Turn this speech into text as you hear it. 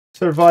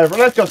Survivor.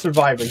 Let's go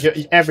survivor.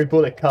 Every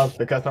bullet counts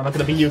because I'm not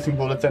gonna be using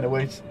bullets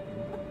anyways.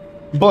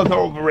 Bullets are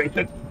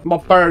overrated. My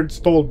parents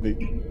told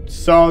me,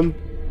 son,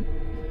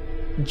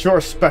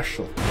 you're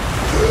special.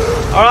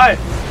 Alright.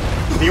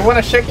 Do you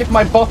wanna check if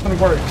my button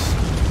works?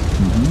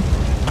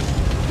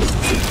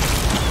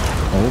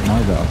 Oh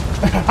my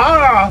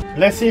god.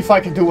 Let's see if I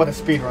can do what a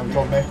speedrun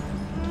told me.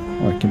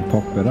 Oh, I can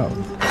pop it out.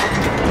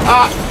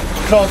 Ah!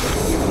 Close.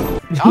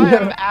 I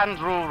am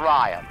Andrew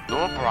Ryan,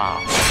 your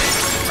brow.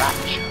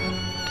 Rapture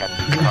can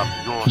become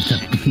your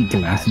city.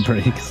 Glass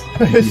breaks.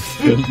 You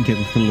still get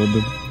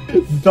flooded.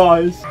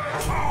 Dies.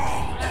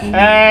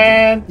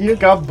 And you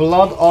got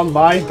blood on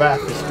my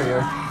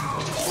bathysphere.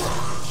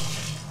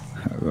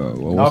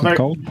 What was it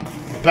called?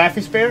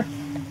 Bathysphere?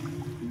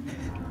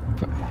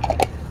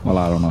 Well,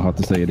 I don't know how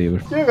to say it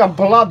either. You got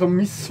blood on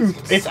my suit.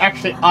 It's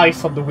actually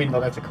ice on the window.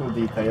 That's a cool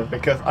detail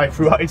because I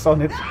threw ice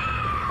on it.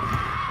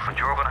 But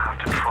you're gonna have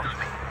to trust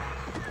me.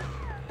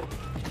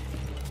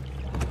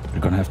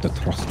 You're gonna have to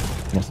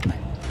trust me.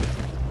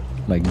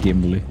 Like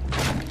Gimli.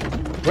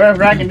 We're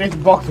dragging this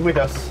box with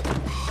us.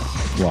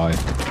 Why?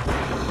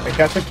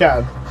 Because we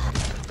can.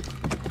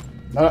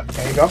 No,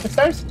 can you go up the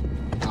stairs?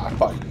 Ah,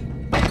 fine.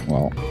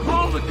 Well,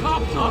 Call the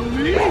cops on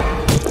me!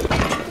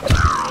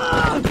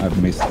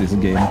 I've missed this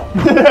game.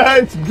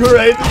 It's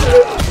great.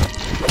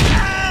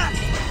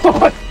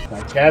 I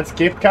can't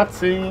skip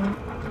cutscene.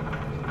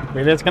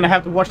 We're just gonna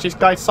have to watch this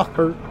guy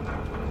suffer.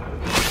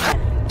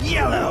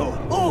 Yellow,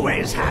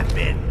 always have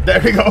been.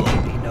 There we go.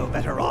 You'd be no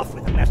better off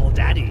with a metal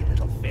daddy,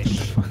 little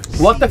fish.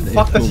 What the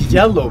fuck does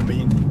yellow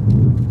mean?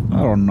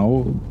 I don't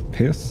know.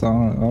 Piss? I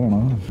don't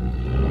know.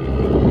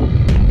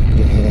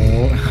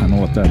 I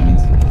know what that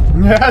means.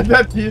 Yeah,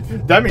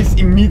 that means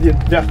immediate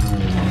death.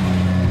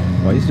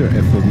 Why is your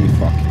FOV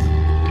fucked?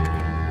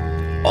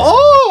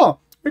 Oh!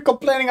 We're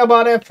complaining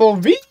about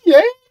FOV,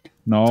 eh?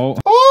 No.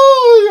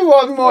 Oh, you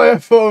want more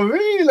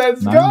FOV?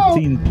 Let's go!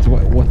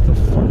 What the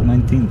fuck?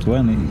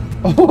 1920?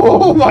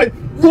 Oh my...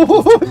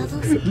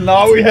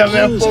 Now we have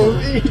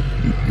FOV!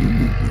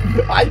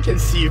 I can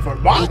see for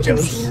miles! I can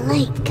see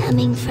light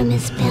coming from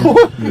his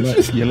belly.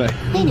 You like...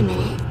 Wait a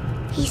minute.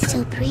 He's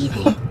still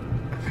breathing.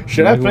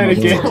 Should I play the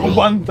game at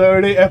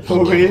 130 He'll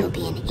FOV?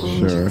 be an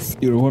angel. Sure.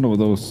 You're one of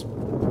those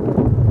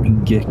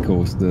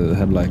geckos that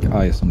had like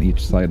eyes on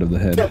each side of the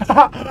head.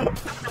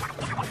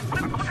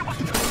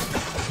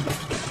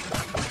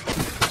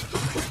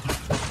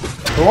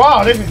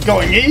 Wow, this is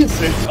going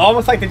easy. It's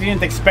almost like they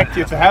didn't expect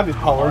you to have this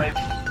power.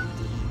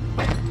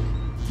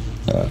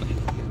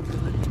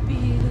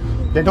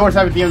 The doors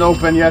haven't even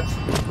opened yet.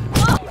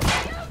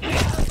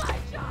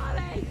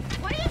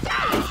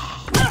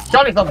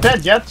 Charlie's not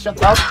dead yet,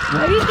 shut up.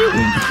 What are you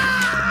doing?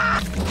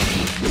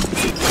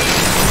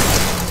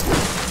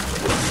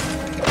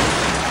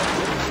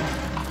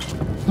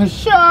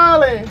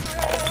 Charlie!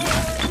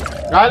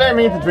 I didn't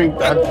mean to drink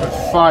that, but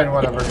fine,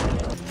 whatever.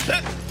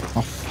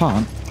 Oh,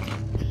 fan.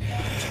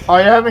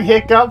 Are you having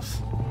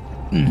hiccups?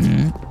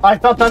 I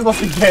thought that was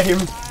the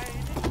game.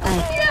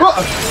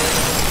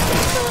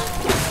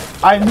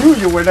 I knew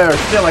you were there,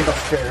 still I got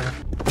scared.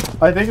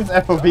 I think it's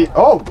FOV.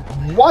 Oh,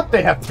 what?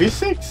 They have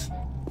physics?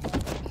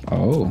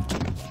 Oh.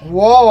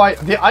 Whoa, I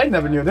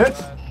never knew this.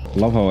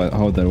 Love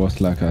how there was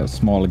like a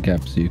small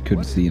gap so you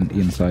could see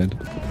inside.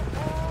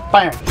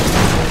 Bang!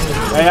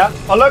 Yeah.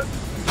 Oh look!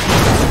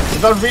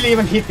 It's not really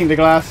even hitting the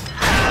glass.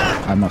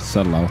 I'm a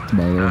sellout,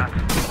 by the way.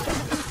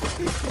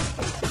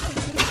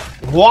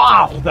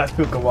 Wow, that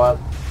took a while.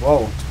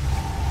 Whoa.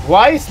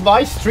 Why is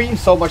my stream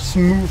so much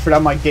smoother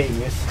than my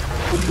game is?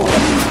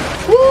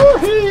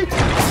 Woo-hee!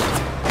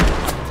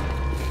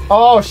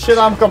 Oh shit,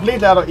 I'm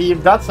completely out of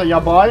Eve. That's a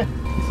yabai.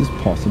 This is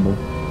possible.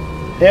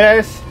 It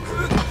is.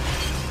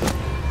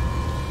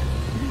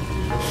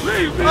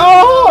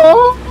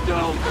 Oh!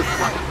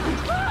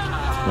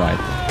 Right.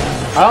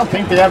 I don't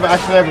think they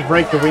actually ever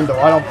break the window.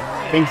 I don't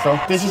think so.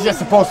 This is just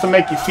supposed to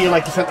make you feel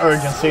like it's an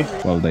urgency.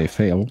 Well, they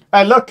fail.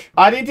 And look,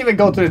 I didn't even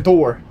go to the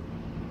door.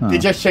 They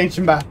just changed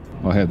the map.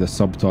 Oh, here the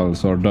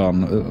subtitles are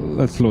done.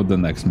 Let's load the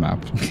next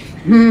map.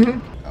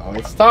 Oh,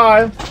 it's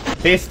time.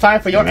 It's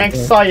time for your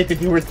anxiety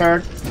to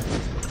return.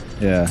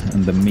 Yeah,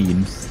 and the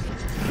memes.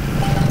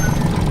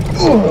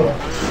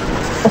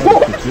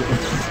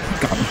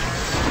 God.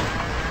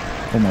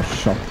 Almost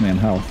shot me in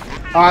health.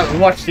 I'll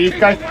watch these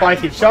guys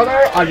fight each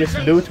other. I'll just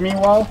loot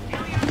meanwhile.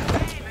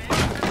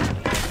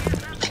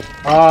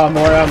 Ah,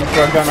 more ammo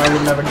for a gun I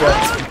would never get.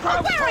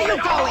 Where are you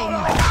going?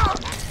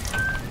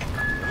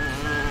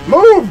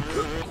 Move!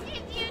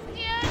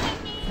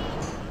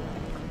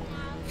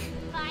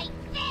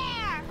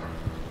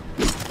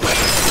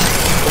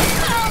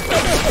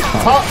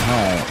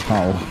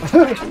 How?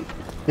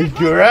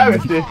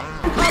 Gravity.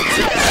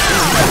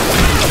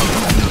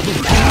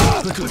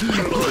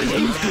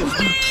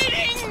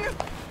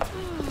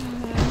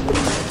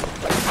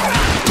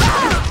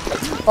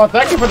 Oh,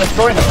 thank you for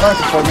destroying the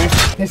person for me.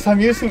 Since I'm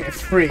using a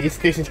freeze,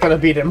 this is gonna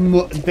be the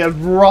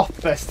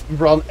roughest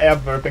run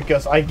ever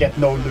because I get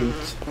no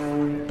loot.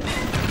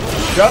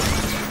 Just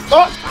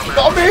stop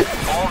me!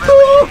 All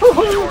right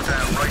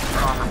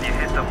from you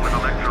hit them with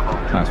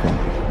electrovolt. Nice one.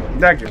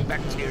 Thank you.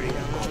 Bacteria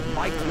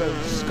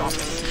microscopic.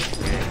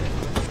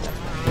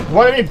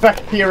 What do you mean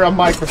bacteria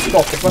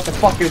microscopic? What the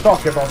fuck are you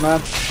talking about, man?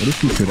 What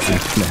if you could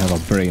actually have a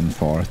brain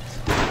fart?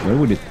 Where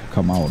would it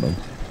come out of?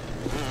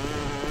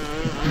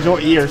 Your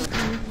ears.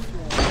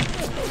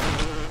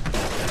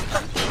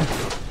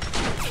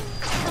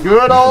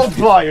 Good old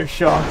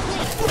Bioshock.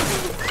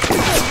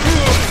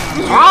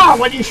 Ah,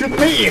 when you shoot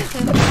me!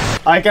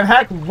 I can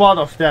hack one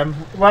of them.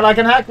 Well, I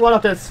can hack one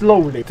of them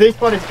slowly. This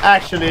one is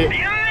actually...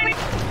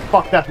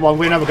 Fuck that one,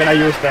 we're never gonna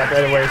use that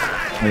anyways.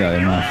 Oh, yeah, I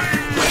know.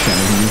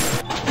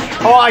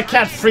 Oh, I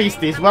can't freeze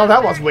this. Well,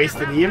 that was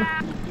wasted, Eve.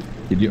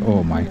 Did you?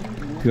 Oh my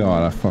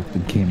god, I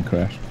fucking game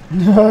crashed.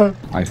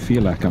 I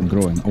feel like I'm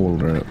growing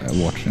older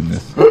watching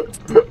this.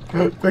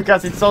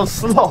 Because it's so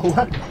slow.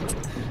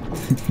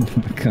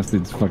 Because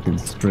it's fucking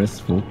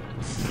stressful.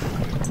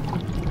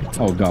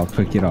 Oh god,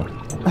 pick it up.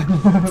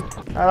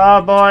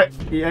 Oh boy,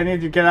 I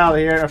need to get out of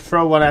here and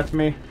throw one at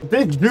me.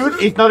 This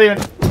dude is not even...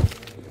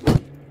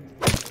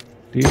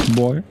 This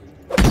boy.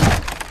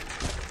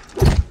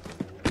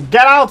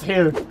 Get out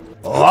here!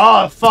 Oh,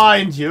 I'll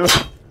find you.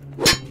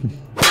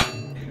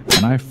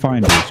 When I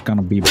find you, it's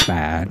gonna be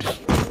bad.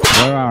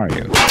 Where are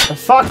you?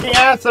 Fucking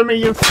answer me,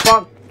 you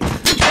fuck...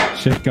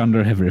 Check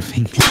under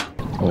everything.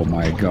 Oh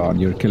my god,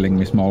 you're killing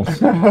me, Smalls.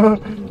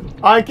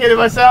 I killed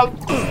myself.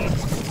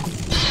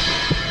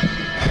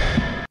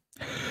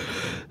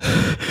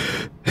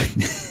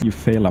 You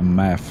fail a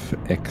math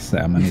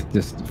exam and it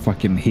just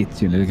fucking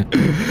hits you. And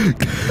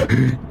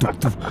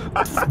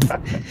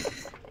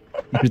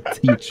your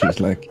teacher's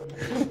like,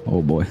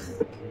 oh boy,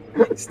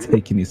 he's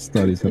taking his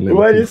studies a little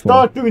When too you far.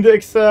 start doing the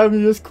exam,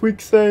 you just quick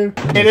save.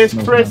 It is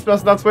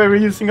Christmas, that's why we're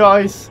using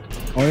ice.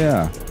 Oh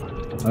yeah,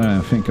 I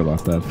didn't think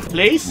about that.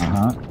 Please?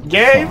 Game,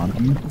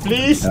 Game?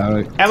 Please?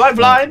 Am Am I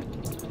blind?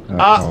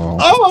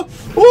 oh.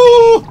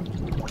 Oh!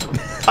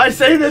 I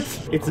saved it!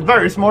 It's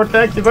very smart,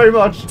 thank you very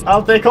much.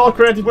 I'll take all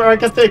credit where I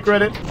can take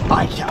credit.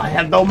 I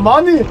have no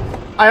money!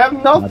 I have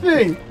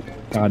nothing!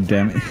 God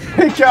damn it.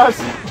 Because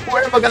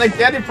where am I gonna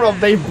get it from?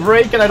 They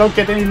break and I don't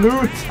get any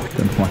loot.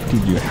 Then why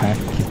did you hack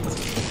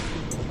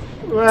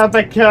it? Well,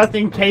 because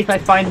in case I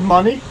find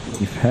money.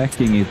 If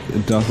hacking it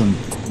doesn't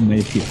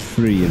make it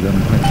free, then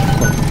why the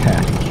fuck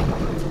hack?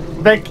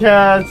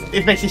 Because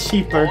it makes it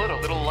cheaper.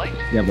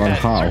 Yeah, but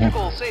how?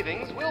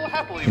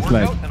 It's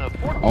like,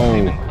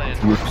 oh,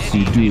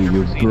 whoopsie doo,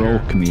 you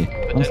broke me.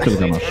 I'm still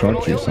gonna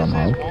charge you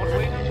somehow.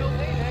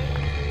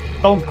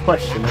 Don't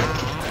question it.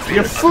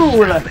 You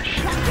fool!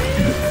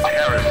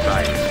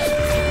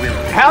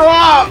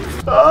 Hello!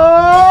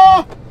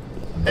 Oh!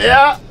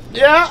 Yeah,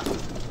 yeah.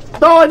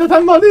 No, I don't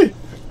have money.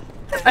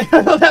 I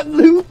don't have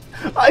loot.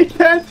 I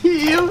can't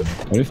heal.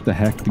 What if the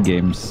hacked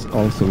games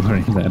also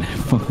weren't that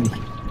funny?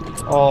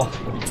 Oh,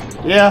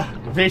 yeah.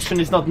 Vision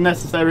is not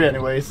necessary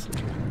anyways.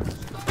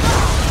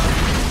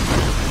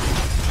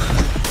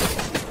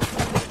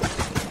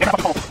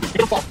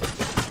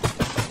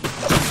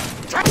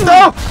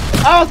 No!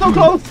 I was so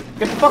close!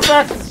 Get the fuck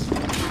back!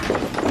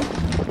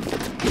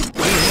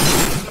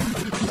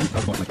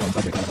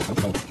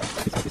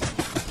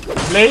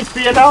 Please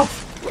be enough!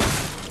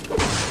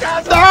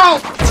 No!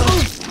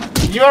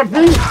 You're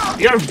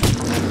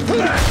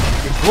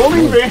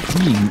bullying me!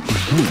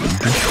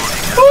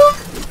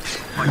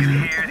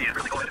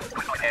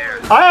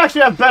 I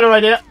actually have a better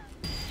idea.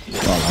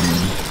 Well, I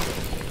mean,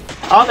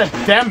 I'll let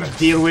them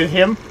deal with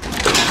him.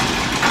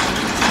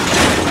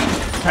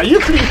 Can you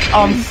please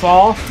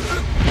unfall?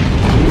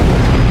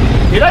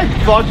 Did I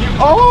bug you?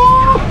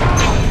 Oh!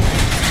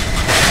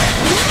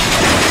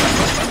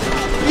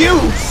 You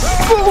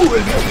fool!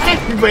 You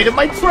activated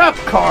my trap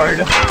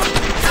card!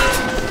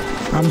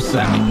 I'm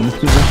sending this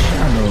to the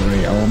shadow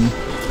realm.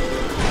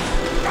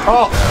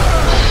 Oh!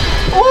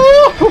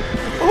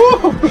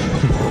 Oh!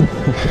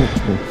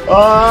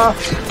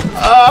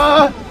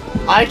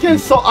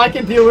 I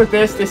can deal with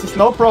this. This is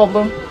no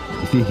problem.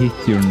 If you hit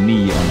your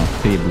knee on a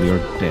table,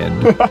 you're dead.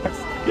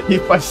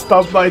 If I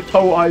stub my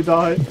toe, I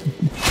die.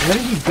 Where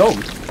did he go?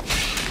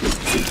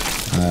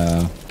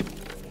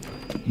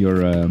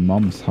 Your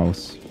mom's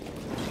house.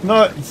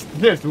 No, it's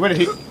this. Where did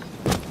he?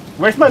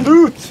 Where's my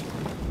loot?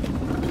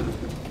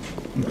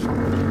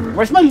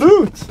 Where's my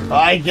loot?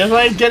 I guess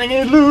I ain't getting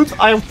any loot.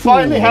 I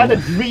finally had a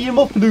dream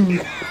of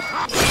loot.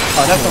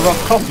 Oh, that's a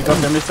rough cop you got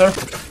there, mister.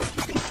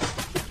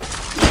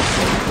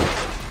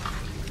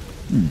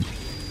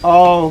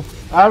 Oh,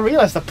 I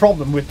realized the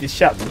problem with this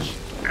challenge.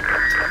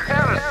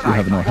 You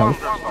have no health.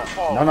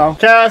 No.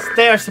 Because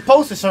they are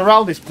supposed to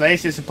surround this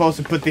place. You're supposed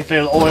to put this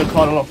little oil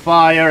bottle on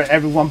fire.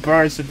 Everyone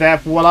burns to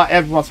death. Voila,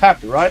 everyone's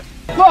happy, right?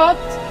 But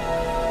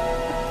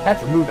I have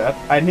to remove that.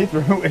 I need to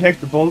remove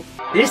electrical.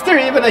 Is there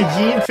even a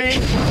gene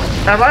thing?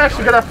 Am I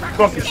actually gonna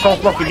fucking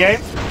stop off the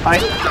game? I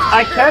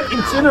can't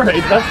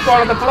incinerate. That's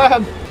part of the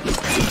plan.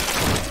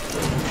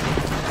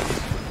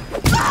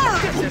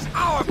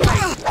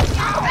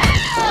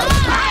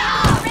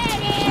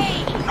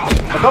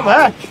 Come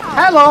back.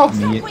 Hello.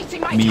 Me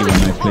when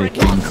I play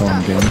King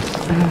Kong games.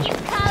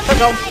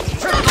 Hello.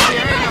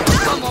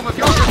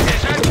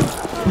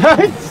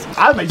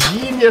 I'm a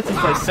genius if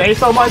I say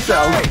so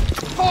myself.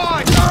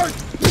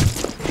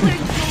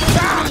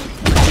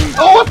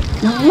 Oh,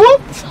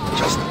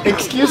 what?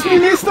 Excuse me,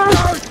 mister?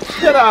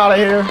 Get out of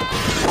here.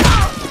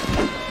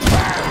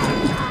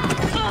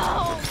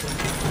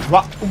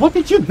 What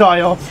did you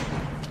die of?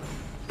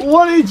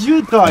 What did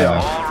you die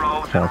of?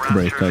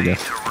 Heartbreak, I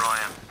guess.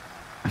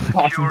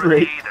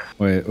 Heartbreak.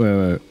 Wait.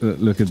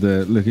 Look at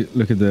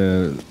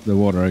the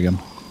water again.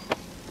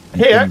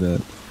 Here?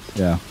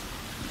 Yeah.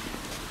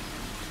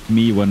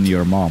 Me when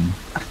you're mom.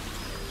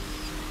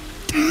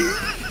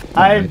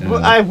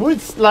 I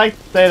would like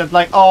to say that,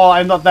 like, oh,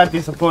 I'm not that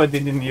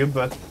disappointed in you,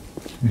 but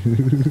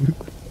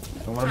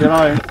don't wanna be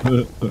lying.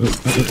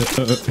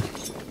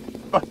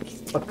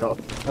 Fuck off.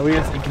 And we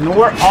just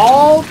ignore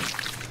all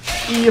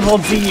evil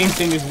beings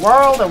in this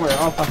world, and we're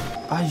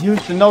off. I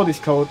used to know this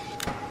code.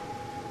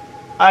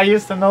 I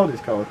used to.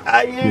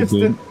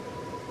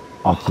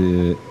 But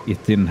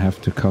it didn't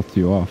have to cut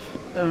you off.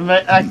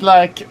 Act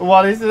like,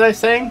 what is it I'm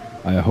saying?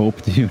 I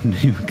hoped you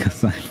knew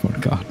because I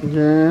forgot.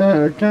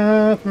 Yeah,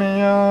 cut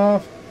me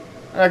off.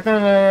 I'm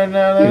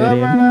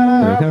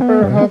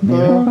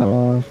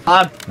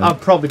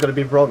probably gonna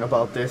be wrong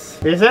about this.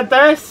 Is it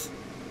this?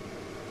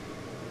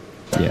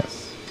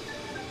 Yes.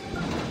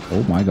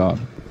 Oh my god.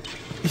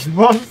 It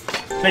was.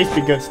 Please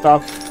be good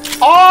stuff.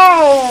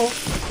 Oh!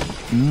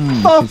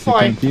 Stuff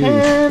I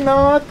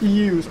cannot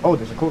use. Oh,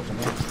 there's a corpse in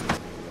there.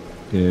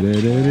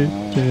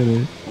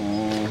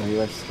 He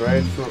went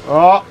straight through.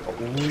 Oh!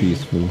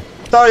 Peaceful.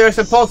 So you're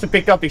supposed to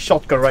pick up the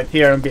shotgun right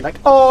here and be like,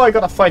 oh, I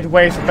gotta fight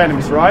waves of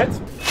enemies, right?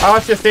 I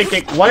was just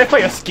thinking, what if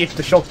I just skip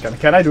the shotgun?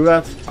 Can I do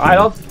that? I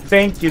don't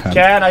think you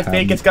can. I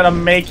think it's gonna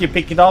make you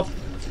pick it up.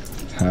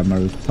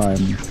 Hammer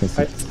time, because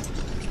it's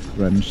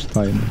wrench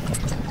time.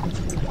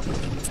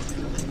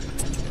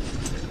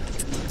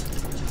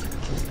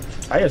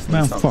 I just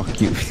Man, something.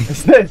 fuck you.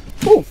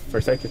 Ooh, for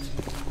a second.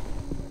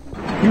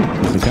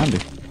 It's a candy.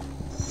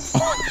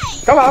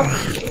 Come on!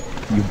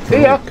 You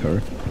See ya. broke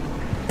her.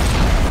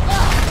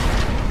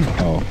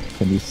 Oh,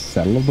 can you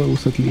sell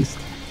those at least?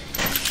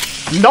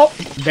 Nope!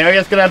 They're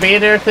just gonna be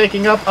there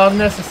taking up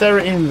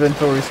unnecessary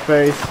inventory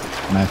space.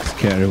 Max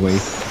carry away.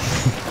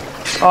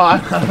 Oh, I'm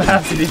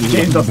happy this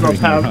game does not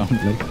have.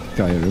 Like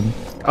Skyrim.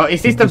 Oh,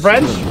 is this the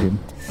branch?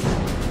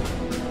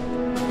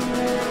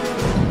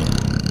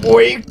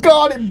 We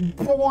got it,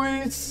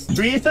 boys!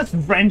 3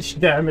 wrench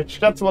damage,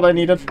 that's what I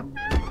needed.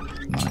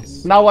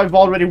 Nice. Now I've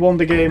already won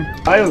the game.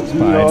 I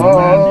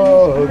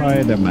Spider-Man.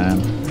 Spider-Man.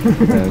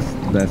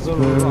 That's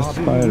where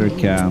Spider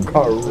can.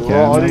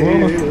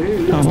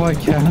 No, I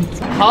can't.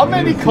 How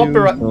many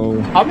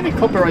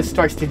copyright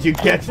strikes did you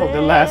get from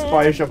the last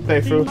Bioshock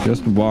playthrough?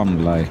 Just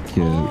one, like,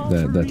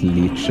 that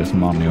leeches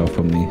money off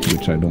of me,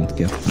 which I don't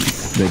get.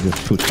 They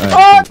just put...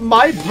 Oh!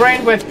 My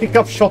brain went pick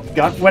up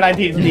shotgun when I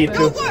didn't need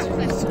to.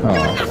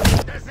 Oh.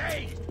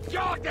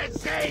 You're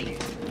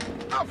diseased!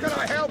 How can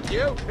I help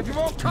you if you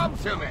won't come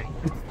to me?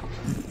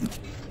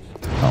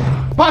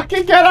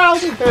 Fucking get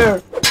out of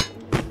here!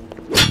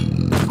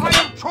 I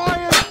am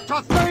trying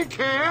to think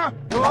here!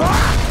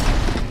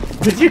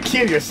 Did you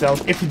kill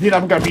yourself? If you did,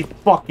 I'm gonna be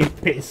fucking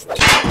pissed.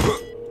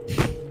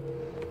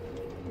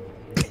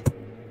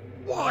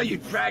 Why are you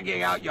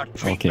dragging out your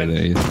treatment? Okay,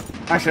 there is.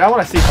 Actually, I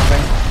wanna see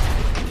something.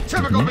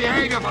 Typical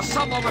behavior for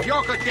someone with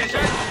your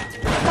condition!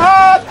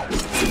 Ah!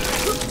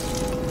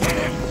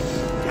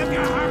 Get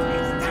your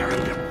herpes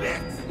tearing to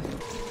bits!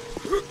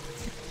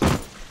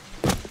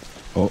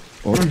 Oh.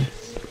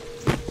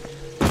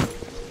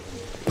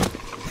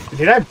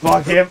 Did I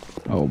bug him?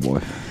 Oh boy.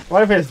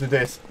 What if it's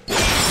this?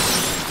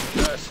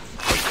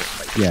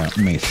 Yeah,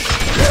 miss.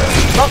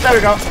 Oh, there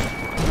we go.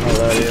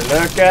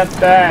 Look at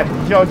that.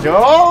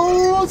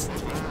 JoJo's!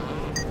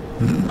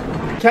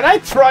 Can I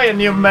try a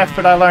new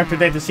method I learned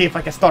today to see if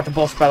I can start the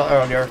boss battle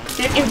earlier?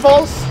 It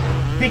involves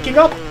picking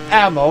up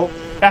ammo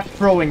and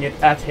throwing it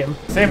at him.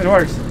 See if it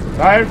works.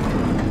 Tired?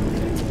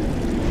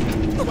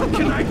 What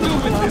can I do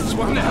with this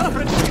one,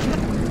 Alfred?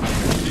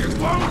 You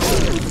won't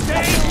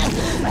stay still!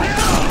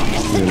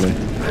 Really?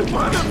 I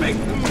want to make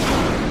them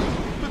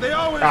move, but they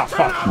always Ah,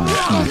 fuck.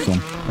 Nice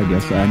one. I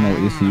guess ammo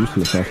is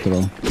useless after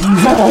all.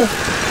 No!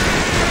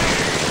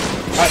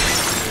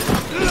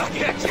 Look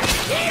at you,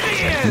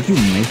 idiot! Did you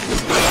miss?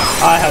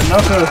 I have no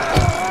clue.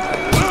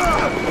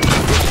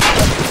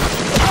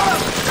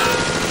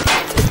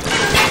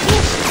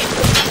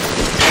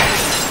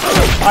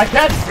 I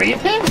can't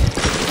freeze him?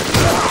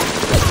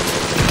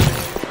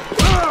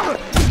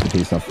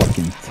 He's a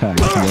fucking tank,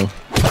 bro.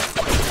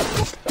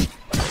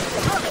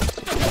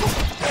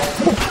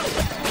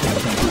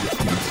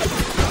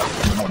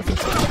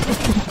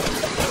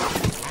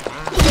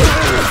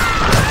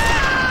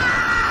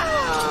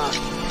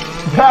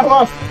 That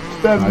was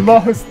the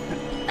most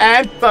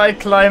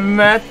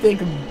anticlimactic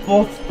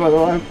boss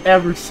battle I've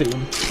ever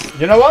seen.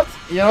 You know what?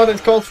 You know what it's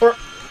called for?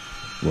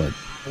 What?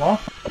 What?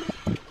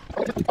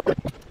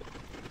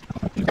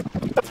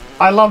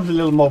 I love the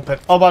little moped.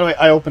 Oh, by the way,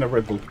 I open a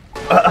ripple.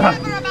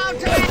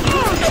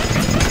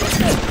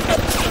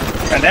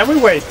 And then we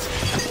wait.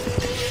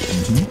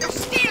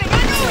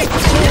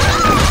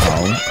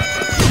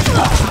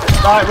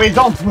 Wait,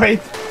 don't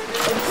wait.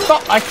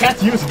 Stop, I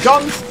can't use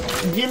guns.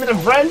 Give me the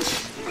wrench.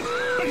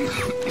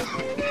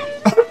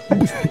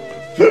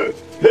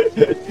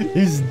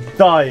 He's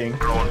dying.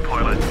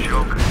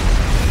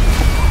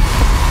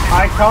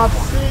 I can't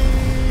see.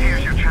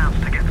 Here's your chance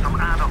to get some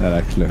add-on. That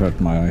actually hurt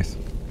my eyes.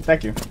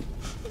 Thank you.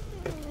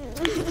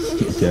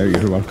 Yeah,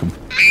 you're welcome.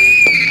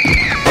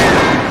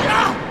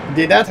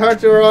 Did that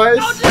hurt your eyes?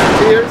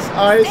 Ears,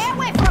 eyes? Stay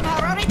away from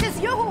her, or it is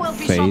you who will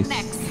be shot Face.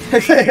 next.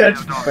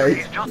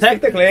 Face.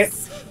 Technically,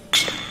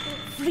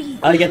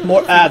 I get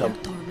more Adam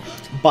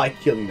by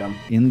killing them.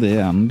 In the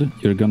end,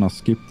 you're gonna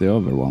skip the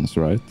other ones,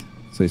 right?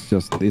 So it's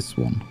just this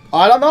one.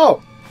 I don't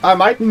know. I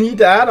might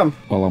need Adam.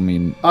 Well, I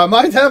mean... I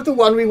might have to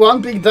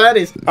 1v1 Big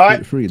Daddies.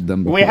 Alright, read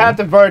them before. we have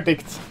the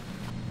verdict.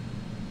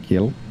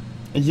 Kill?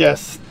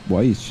 Yes.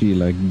 Why is she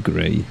like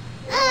grey?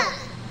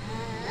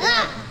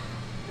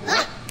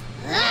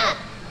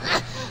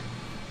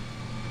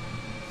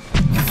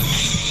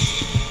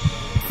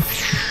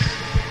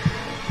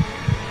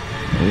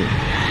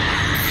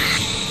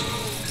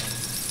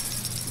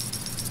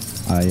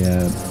 I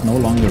no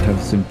longer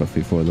have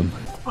sympathy for them.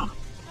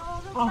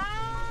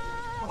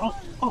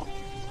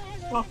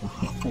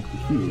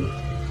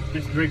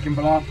 He's drinking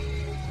blood.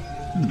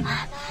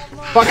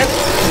 Fuck it!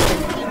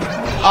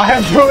 I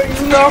am doing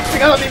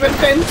nothing, I'm not even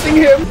fencing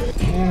him!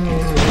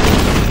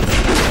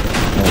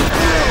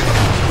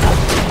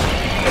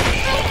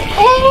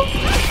 Oh!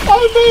 I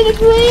made a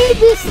great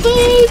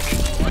mistake!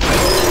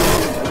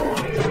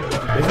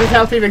 Is this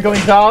health even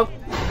going down?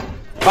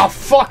 Oh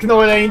fuck,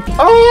 no it ain't!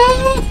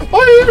 Oh! I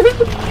hear him!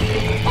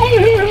 I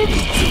hear him!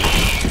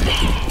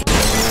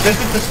 This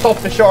is to stop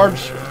the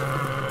charge.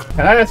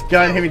 Can I just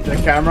guide him into the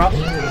camera?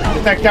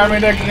 Is that camera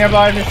in the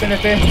nearby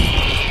vicinity?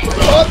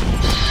 Oh.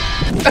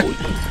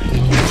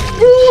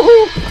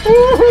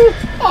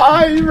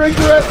 I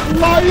regret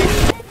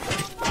life!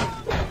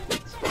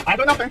 I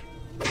do nothing.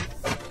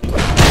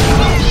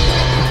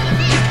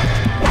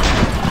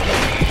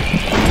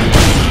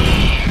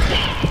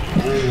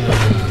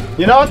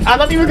 You know what? I'm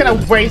not even gonna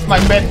waste my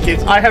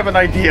medkits. I have an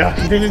idea.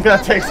 This is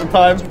gonna take some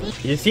time.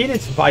 You see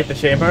this Vita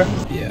chamber?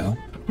 Yeah.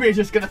 We're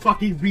just gonna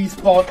fucking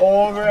respawn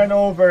over and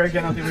over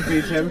again until we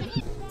beat him.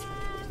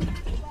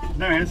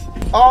 There he is.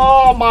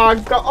 Oh my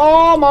god!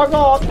 Oh my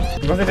god!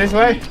 Was it this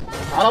way?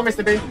 Hello,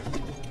 Mr. B.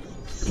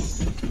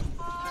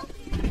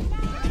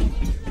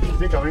 Is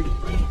he coming?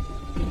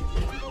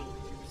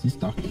 He's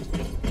stuck.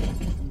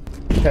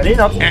 Can he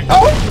not?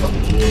 Oh!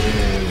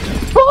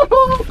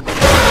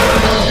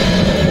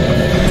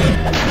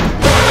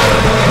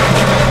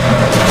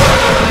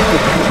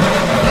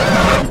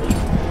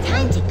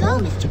 Time to go,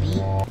 Mr. B.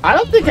 I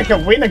don't think I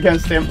can win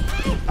against him.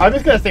 I'm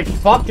just gonna say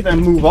fuck it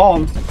and move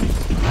on.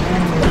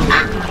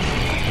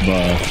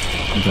 But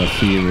does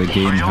he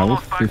regain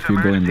health if you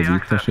go in the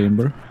Vita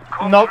chamber?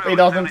 Nope, he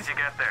doesn't.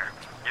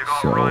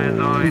 So...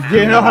 Do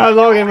you know how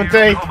long it would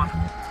take?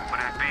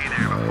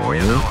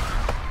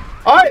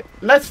 Alright,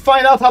 let's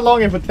find out how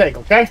long it would take,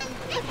 okay?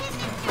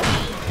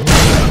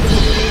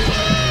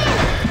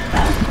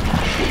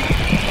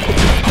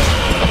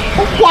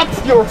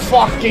 What's your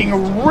fucking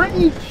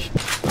reach?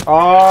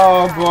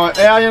 Oh boy,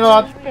 yeah, you know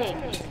what?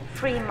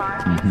 Free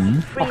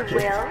marks, free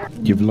will.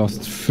 You've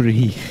lost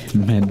 3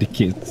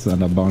 medkits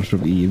and a bunch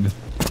of Eve.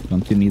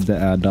 Don't you need the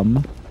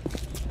Adam?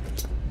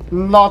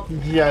 Not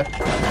yet.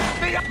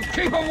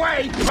 Keep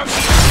away from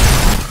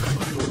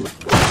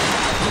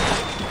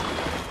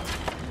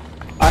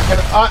I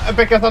can,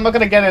 because I'm not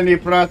gonna get any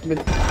press.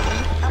 Maybe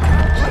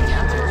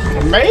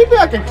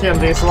I can kill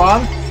this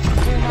one.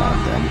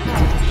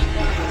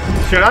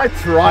 Should I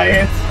try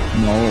it?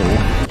 No.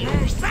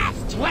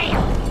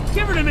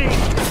 Give her to me!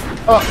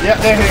 Oh, yeah,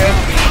 there he is.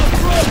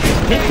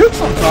 He took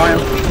some time.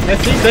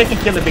 Let's see if they can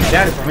kill the Big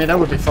Daddy for me. That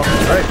would be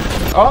fucking great.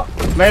 Oh,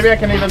 maybe I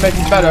can even make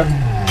it better.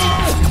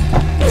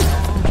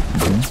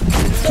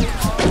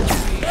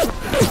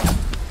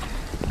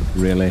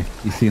 Really?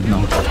 Is he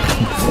not?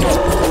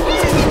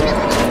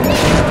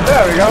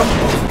 There we go.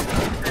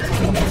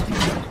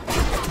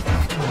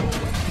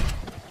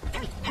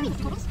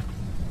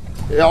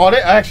 Yeah, are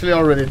they actually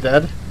already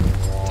dead?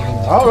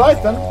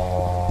 Alright then.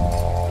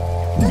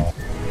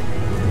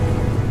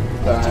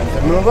 Time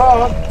to move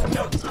on.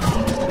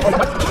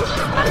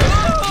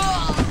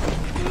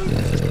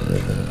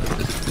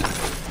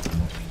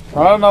 I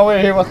don't know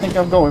where he was thinking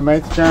of going,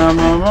 mate.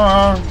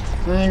 Cameraman,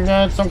 you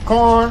get some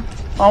corn.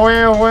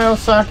 I will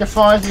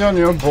sacrifice your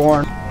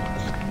newborn.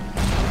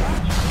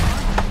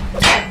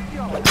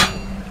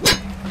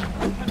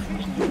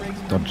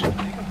 Dodgy.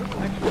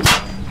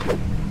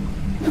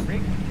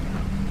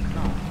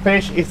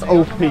 Fish is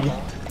OP.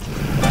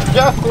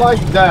 Just like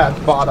that.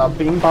 Bada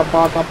bing ba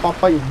bada ba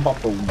ba ba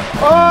boom.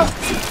 Ah!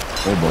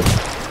 Oh boy.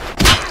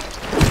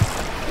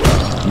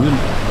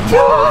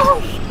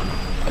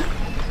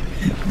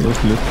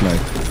 Those look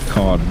like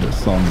card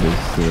zombies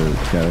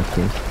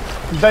characters.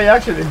 They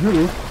actually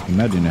do.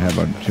 Imagine you have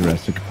a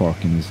Jurassic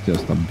Park and it's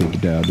just a Big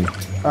Daddy.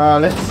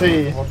 Let's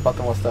see. What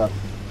button was that?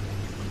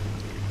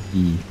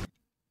 E.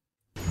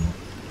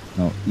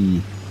 No,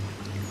 E.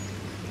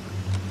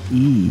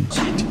 E.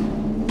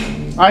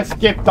 I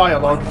skipped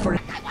dialogue.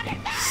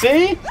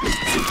 See?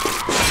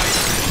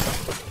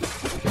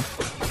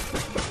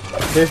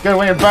 It's good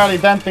when you're barely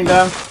denting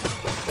them.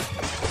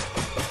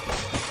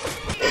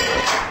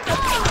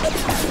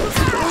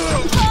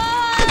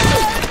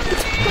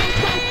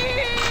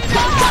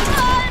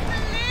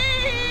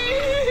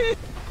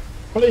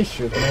 Please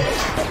shoot me.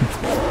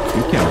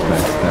 You can't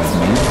backstab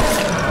me.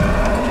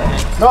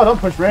 No, don't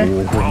push me.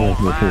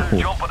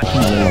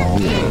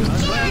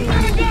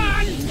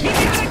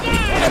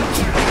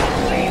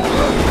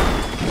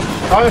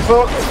 Sorry,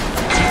 folks.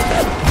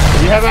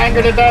 You have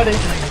angered the daddy.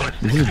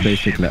 This is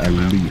basically a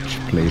leech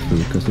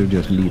playthrough because you're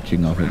just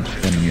leeching off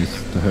enemies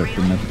to hurt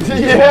them.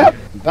 Yeah,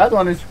 that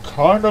one is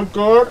kind of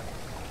good.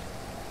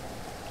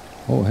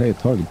 Oh, hey,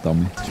 target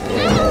dummy.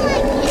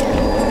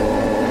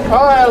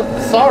 Oh, well,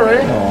 sorry.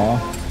 Aww.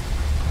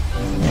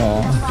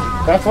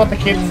 Aww. That's what the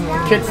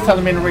kids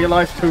tell me in real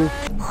life too.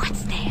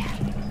 What's there?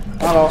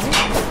 Hello,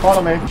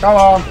 follow me. Come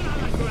on.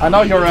 I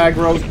know you're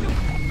aggro.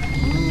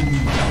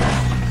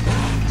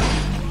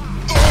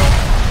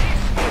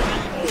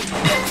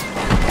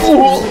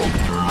 Ooh.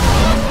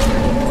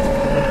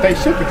 They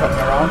should be coming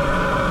around.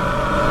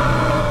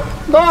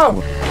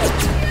 No!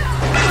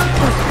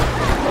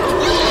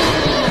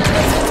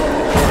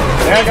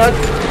 Yeah, good.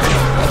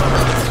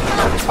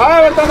 I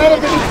haven't done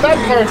anything to that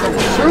person.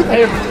 Shoot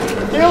him!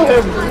 Kill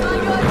him!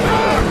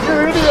 You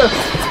idiot!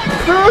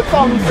 Do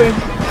something!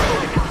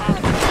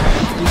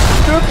 You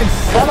stupid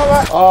son of a...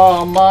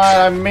 Oh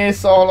my, I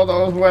miss all of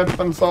those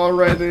weapons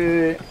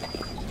already.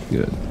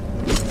 Good.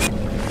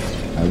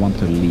 I want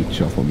to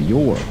leech off of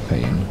your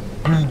pain.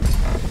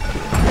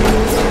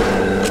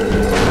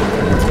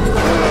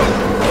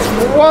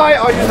 Why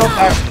are you not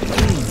there?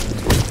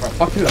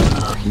 Fuck you.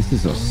 This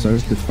is a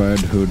certified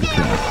hood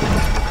crafting.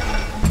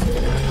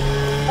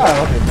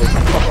 Ah, okay,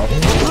 fuck off.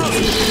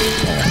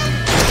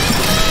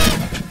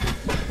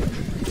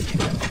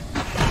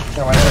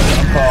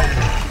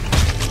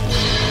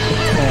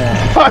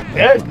 Fuck,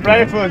 this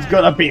playthrough's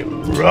gonna be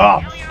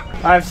rough.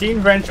 I've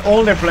seen wrench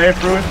only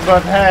playthroughs,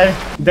 but hey,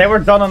 they were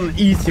done on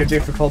easier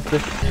difficulty.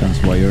 That's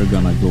why you're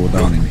gonna go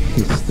down in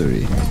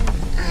history.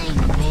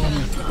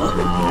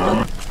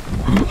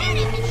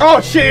 Oh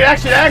shit, you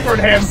actually aggroed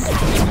him!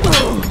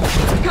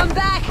 Come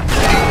back!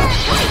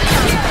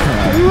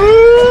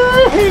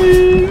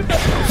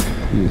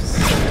 You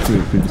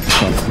stupid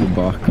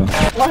sassabaka.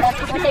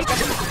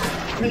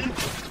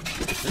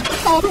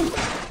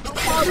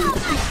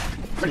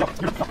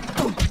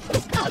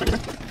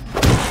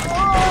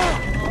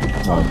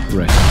 Oh,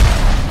 right.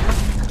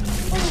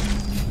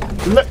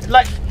 Look,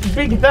 like,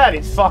 Big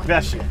Daddy, fuck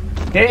that shit.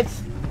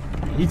 This,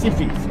 easy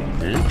peasy.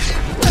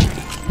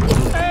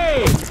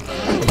 Hey!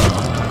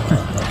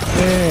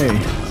 Hey,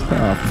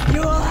 stop.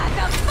 You'll have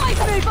to fight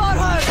me for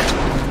her!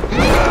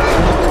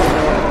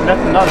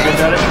 That's not Big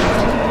Daddy.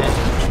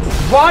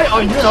 Why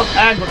are you not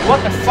angry? What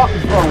the fuck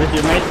is wrong with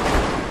you, mate?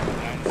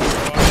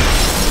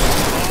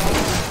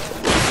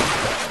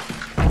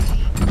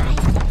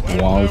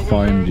 Well, I'll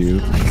find you.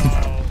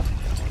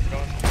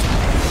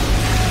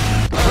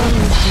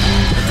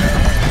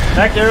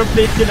 Thank you,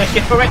 please give a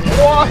shit for it.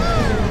 What?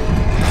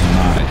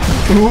 Nice.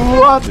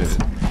 What?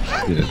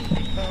 Good.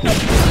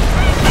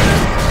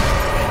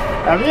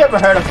 Have you ever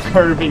heard of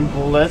curving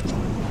bullet?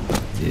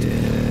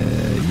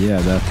 Yeah,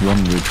 that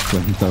one which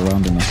went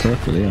around in a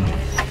circle, yeah.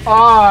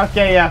 Oh,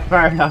 okay, yeah,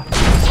 fair enough.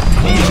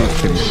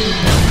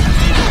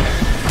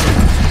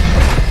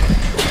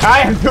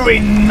 I am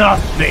doing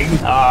nothing.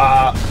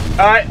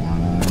 Alright.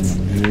 I'm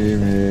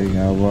dreaming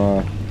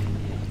about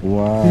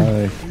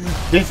why.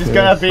 This is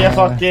gonna be a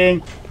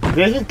fucking...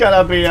 This is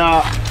gonna be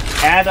a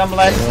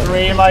Adam-less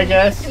stream, I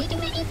guess.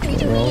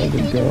 All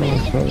the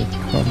girls are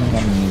coming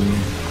on me.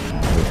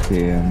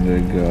 Within the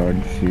guard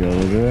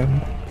children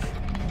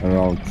are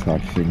all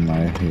touching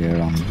my hair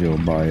on Joe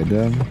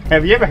Biden.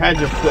 Have you ever had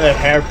your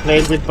hair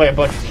played with by a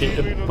bunch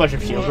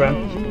of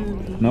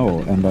children? No,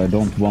 and I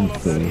don't want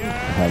to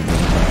have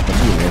them happen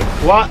either.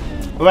 What?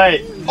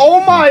 Wait. Oh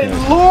my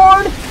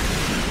lord!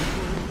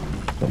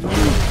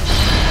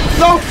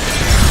 No!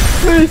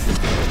 Please!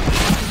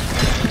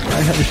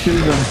 I have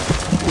children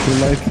who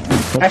like to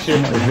touch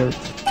Actually, my hair.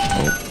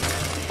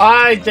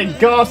 The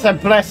gods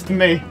have blessed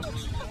me.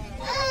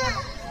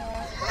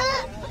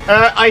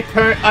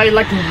 I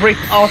like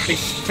ripped out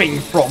this thing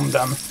from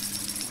them.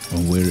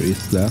 And where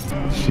is that?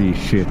 She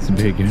shits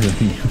bigger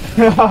than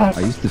you. I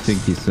used to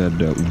think he said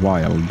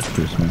wild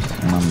Christmas,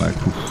 and I'm like,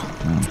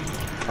 oof, man.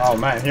 Oh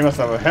man, he must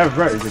have a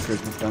very good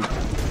Christmas then.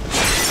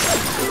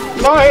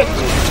 No hit!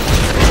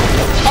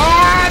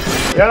 Ah!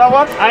 You know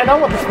what? I know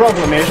what the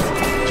problem is.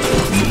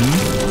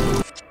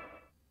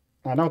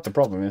 I know what the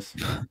problem is.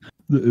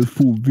 The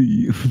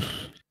FOV.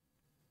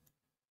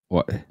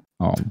 What?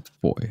 Oh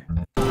boy.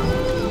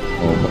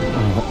 Oh,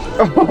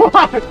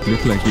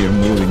 looks like you're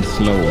moving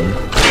slower.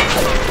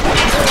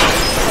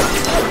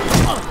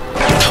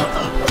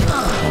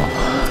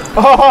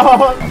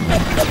 Oh,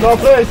 no,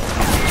 please.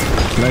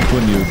 It's like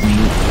when you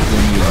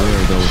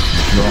wear those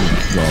drunk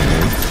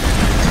goggles.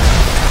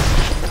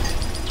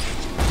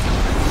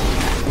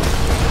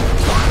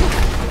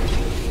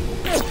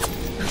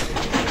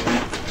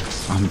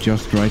 I'm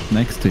just right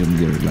next to him.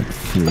 You're like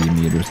 3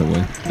 meters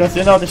away. Because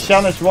you know the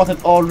challenge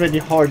wasn't already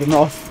hard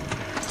enough.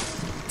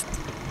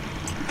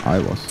 I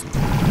was.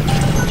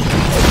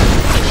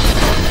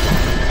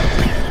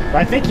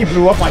 I think he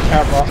blew up my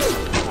camera.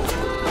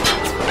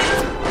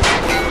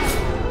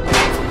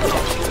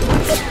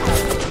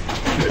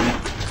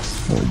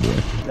 Oh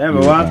boy.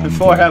 Never once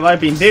before have I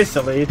been this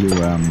elite. You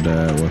and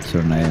what's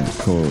her name?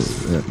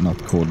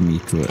 Not called me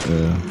to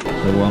the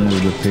one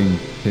with the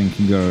pink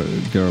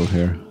girl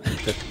hair.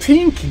 The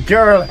pink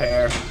girl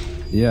hair.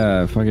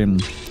 Yeah,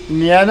 fucking.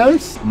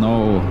 Mianos?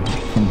 No,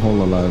 from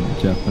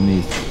HoloLens,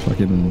 Japanese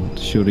fucking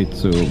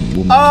Shuritsu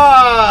woman.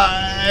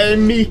 Ah,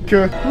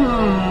 Miku.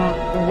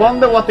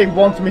 Wonder what they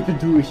want me to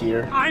do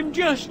here. I'm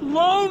just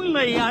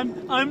lonely. I'm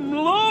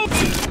lonely.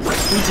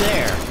 Who's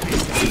there?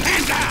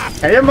 Hands up!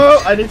 Hey Mo,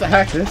 I need to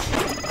hack this.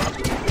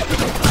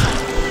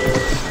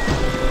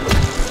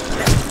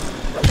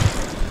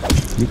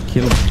 You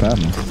killed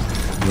Thanos.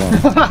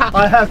 Wow.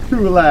 I have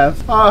 2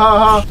 left.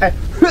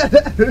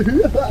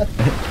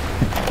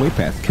 Way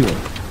past cool.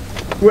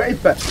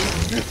 Wait, but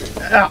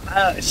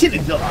shit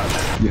is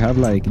done. You have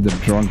like the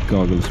drunk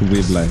goggles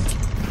with like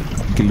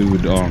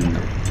glued on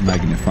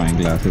magnifying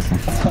glasses.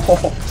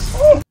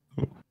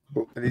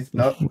 It's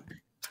not.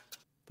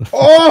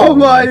 Oh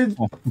my!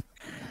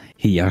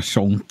 Here,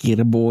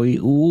 shonker boy.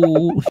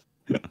 Ooh.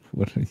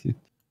 What are you?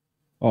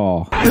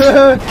 Oh.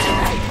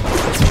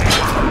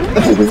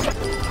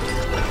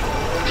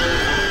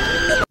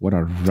 What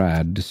a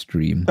rad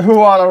stream.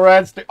 What a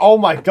red stream. Oh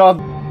my god.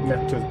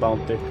 Neptune's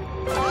bounty.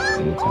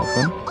 What's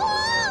happened?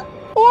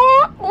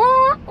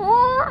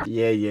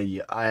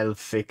 Yeah. I'll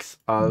fix.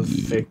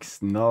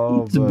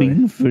 No. It's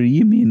been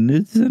 3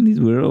 minutes and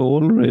we're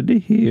already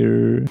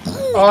here.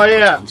 Oh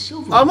yeah.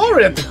 I'm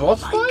already at the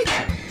boss fight.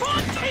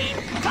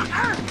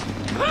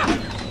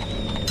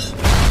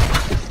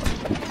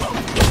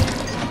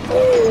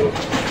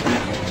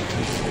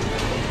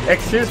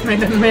 Excuse me, in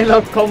the middle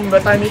of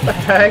combat, I need to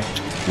hack.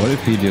 What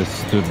if he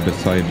just stood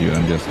beside you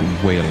and just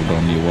wailed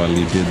on you while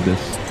you did this?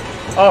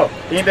 Oh,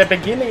 in the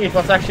beginning it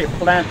was actually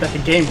planned that the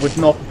game would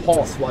not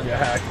pause while you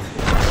hacked.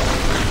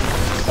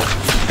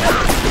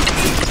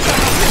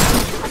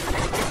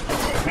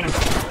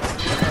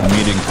 I'm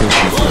eating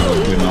cookies that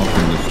have been out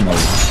in the snow.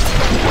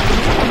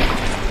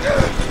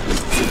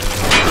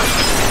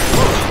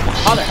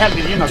 How the hell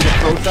did you not get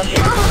frozen?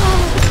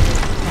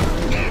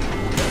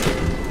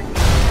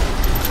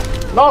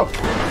 No!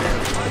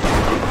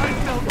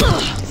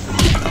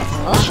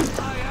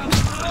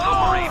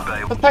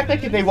 So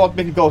technically they want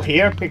me to go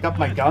here, pick up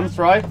my guns,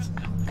 right?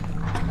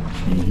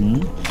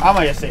 I'm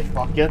gonna just say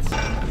fuck it.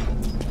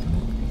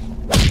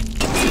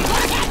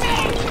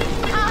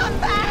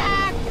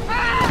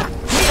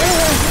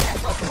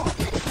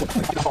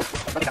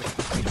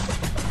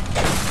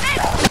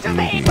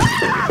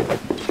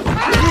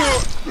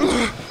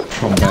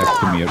 Come back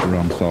to me, it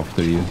runs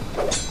after you.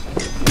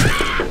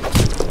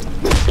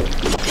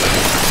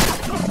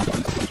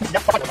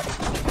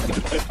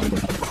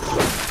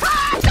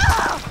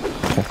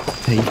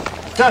 Hey.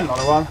 Done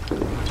another one.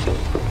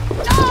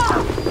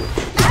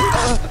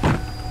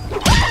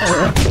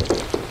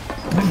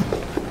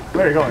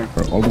 Where are you going?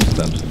 We're almost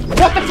dead.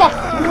 What the fuck?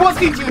 What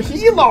did you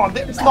heal on?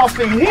 There's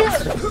nothing here.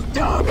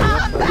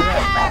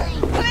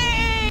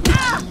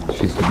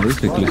 She's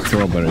basically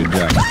strawberry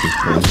jam at this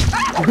point.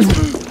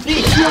 She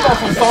healed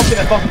off on something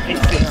that doesn't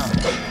exist.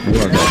 You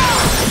are dead.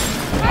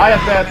 I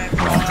am dead.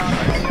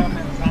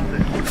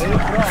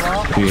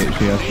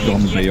 She has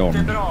gone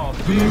beyond.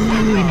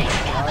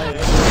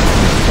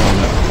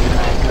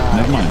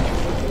 Never mind.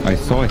 I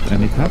saw it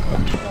and it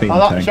happened. Pin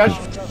tank.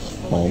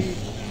 Oh,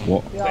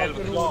 what?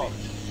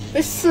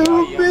 It's so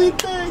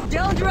beating.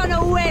 Don't run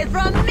away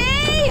from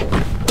me!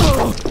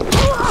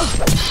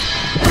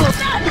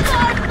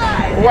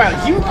 Well,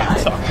 you can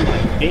suck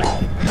it.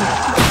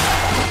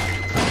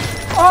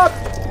 Up.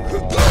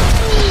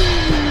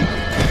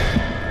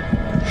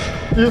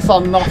 You saw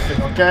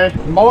nothing, okay?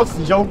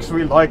 Most jokes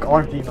we like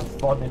aren't even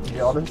funny, to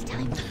be honest.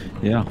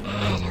 Yeah.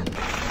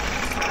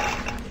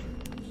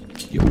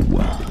 Yo.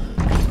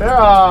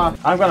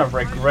 I'm gonna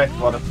regret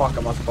what the fuck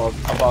I'm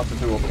about to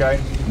do, okay?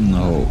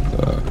 No,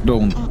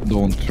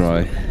 don't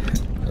try.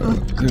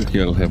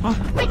 Kill him.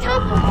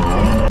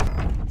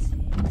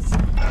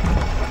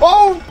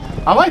 Oh!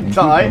 I might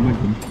die,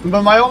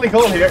 but my only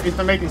goal here is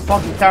to make this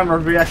fucking camera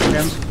react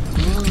again.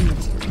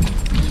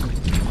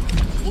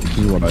 This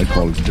is what I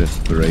call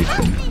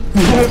desperation.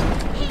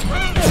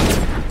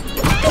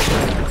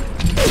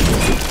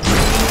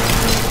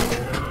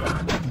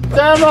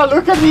 Damn,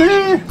 look at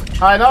me!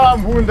 I know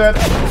I'm wounded.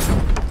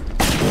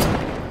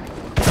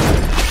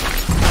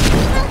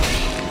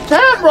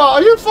 Camera,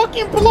 are you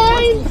fucking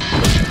blind?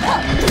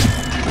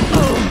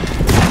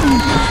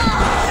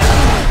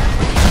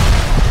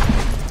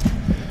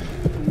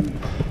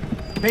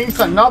 Things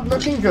are not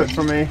looking good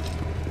for me.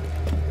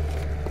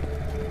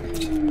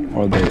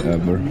 Are they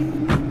ever?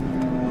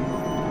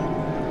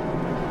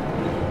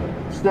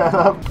 Shut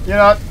up. You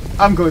know what?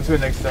 I'm going to the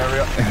next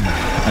area.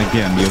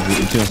 Again,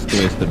 you've just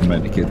wasted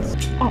medikits.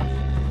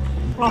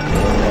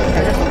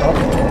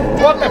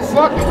 What the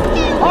fuck?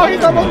 Oh,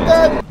 he's almost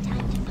dead!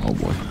 Oh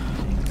boy.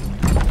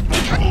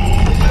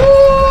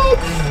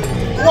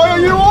 Why are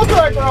you all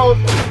back out?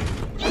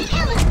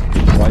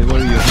 Why were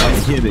you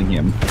not hitting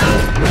him?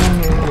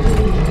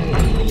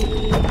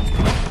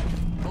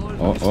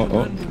 Oh.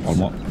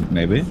 Almost.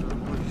 Maybe.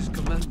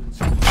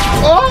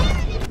 Oh!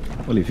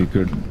 Well, if you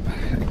could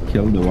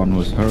kill the one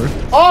who's hurt.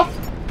 Oh!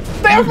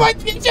 They're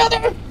fighting each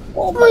other!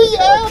 Free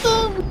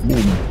Adam!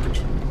 Boom.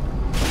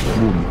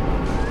 Boom.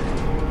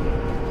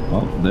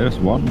 Well, there's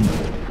one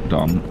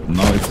done.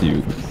 Now it's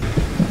you.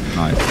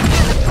 Nice.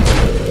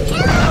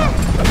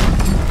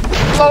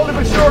 Slowly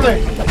but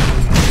surely!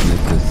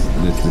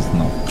 This is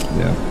not.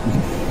 Yeah.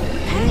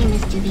 Hurry,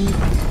 Mr. B.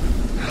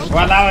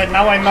 Well,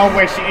 now I know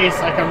where she is.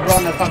 I can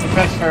run and fucking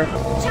fetch her.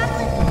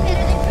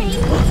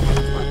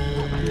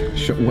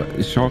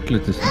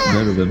 Chocolate is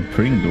better than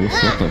cream. Chocolate is better than Pringles.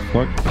 What the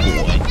fuck?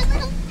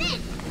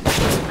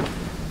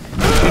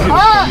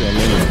 Ah! You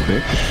little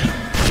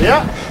bitch.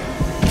 Yeah.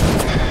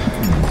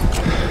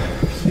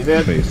 She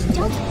did. Face.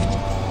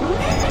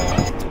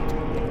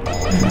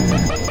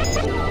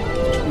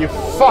 You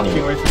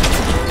fucking wish.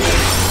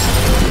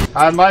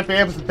 I might be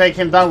able to take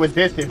him down with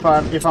this if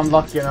I'm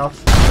lucky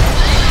enough.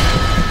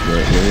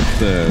 Where is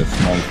the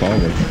small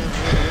father?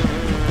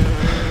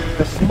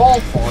 The small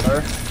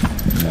father?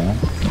 No.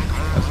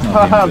 That's not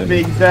Haha, him,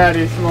 Big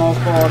Daddy, small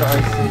father,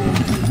 I see.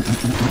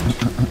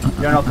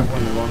 You're not the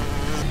only one.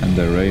 And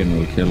the rain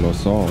will kill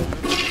us all.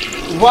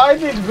 Why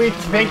did we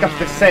think of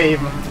the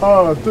same?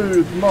 Oh,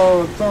 dude,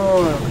 no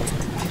time.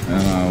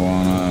 And I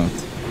wanna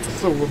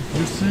So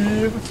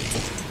abusive.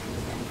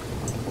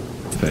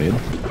 fade.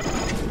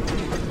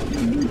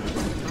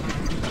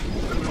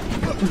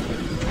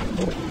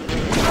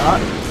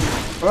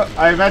 Well,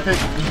 I better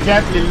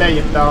gently lay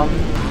it down.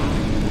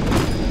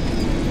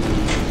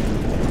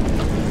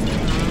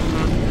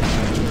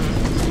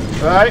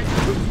 Right.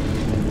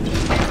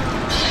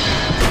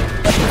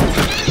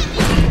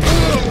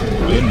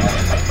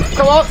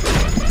 Come on!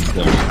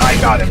 I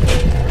got him!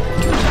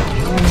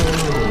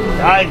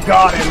 I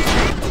got him!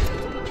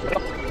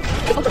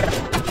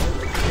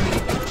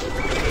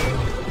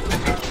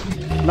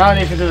 Now I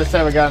need to do the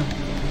same again.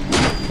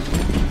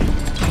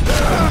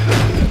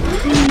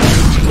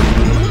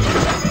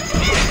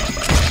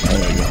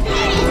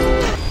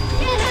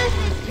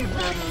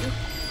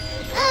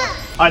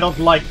 I don't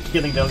like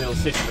killing the little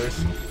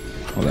sisters.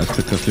 Oh, that's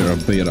because you're a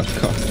beta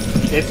cup.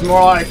 It's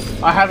more like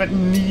I haven't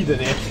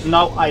needed it.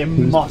 Now I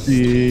must.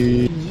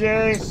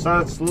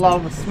 Jesus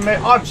loves me.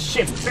 I'm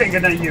shit bigger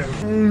than you.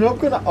 I'm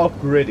gonna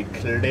upgrade the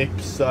clip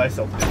size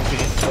of the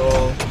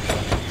pistol.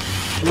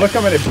 Look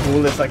how many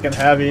bullets I can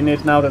have in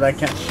it now that I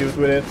can't shoot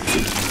with it.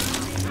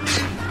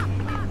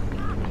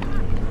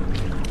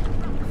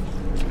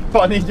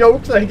 Funny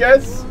jokes, I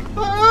guess.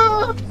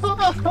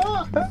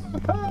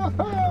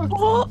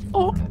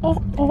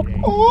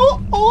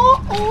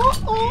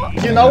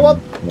 You know what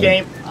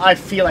game I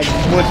feel like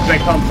would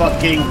become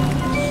fucking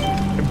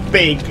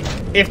big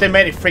if they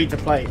made it free to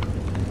play?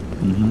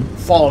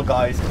 Fall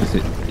Guys.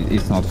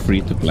 It's not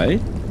free to play?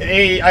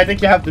 I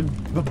think you have to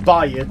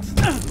buy it.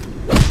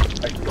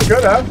 I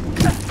could have.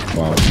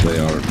 Wow, they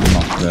are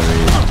not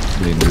very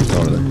clean,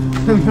 are they?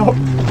 Nope.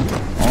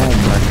 Oh,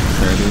 Black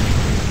Betty.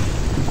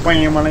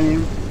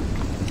 Whammalines.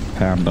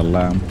 Panda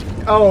Lamp.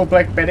 Oh,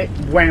 Black Betty.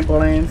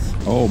 Whammalines.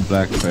 Oh,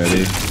 Black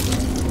Betty.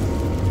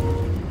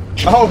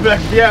 Oh,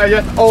 yeah,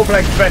 yes. Oh,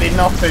 Black Betty,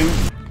 nothing.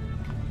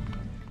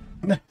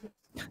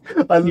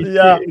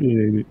 Yeah.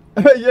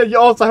 Yeah, you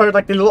also heard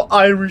like the little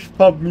Irish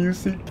pub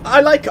music.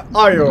 I like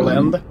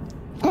Ireland.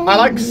 I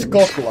like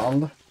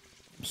Scotland.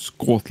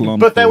 Scotland.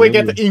 But then we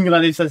get to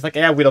England, it's just like,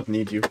 yeah, we don't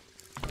need you.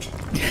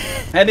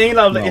 And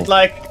England, it's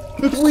like,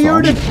 but we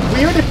are the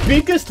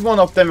biggest one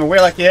of them, and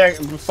we're like, yeah,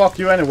 fuck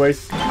you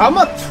anyways. I'm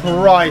gonna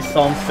try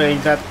something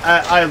that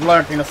I've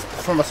learned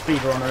from a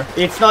speedrunner.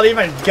 It's not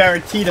even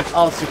guaranteed that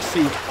I'll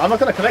succeed. I'm not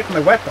gonna collect my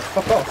weapons,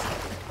 fuck off.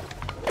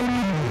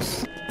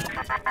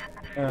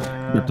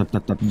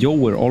 Yo,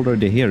 we're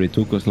already here. It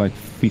took us like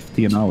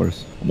 15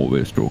 hours. I'm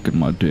always stroking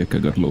my dick. I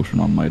got lotion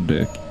on my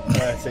dick.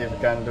 Let's see if we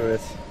can do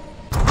this.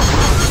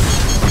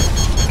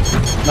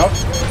 Nope.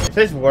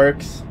 This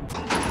works.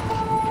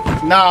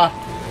 Nah.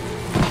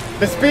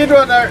 The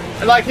speedrunner,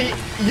 like, he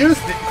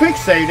used it, quick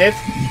saved it,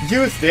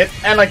 used it,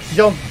 and like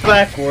jumped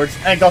backwards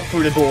and got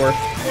through the door.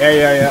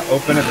 Yeah.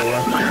 Open the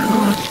door.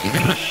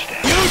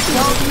 You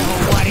don't know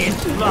what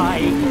it's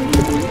like.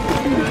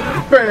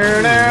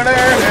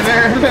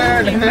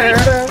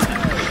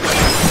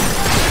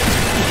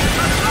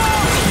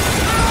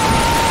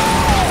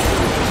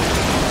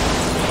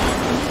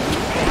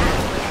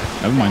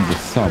 Never mind the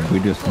sub, we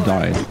just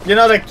died. You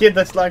know that kid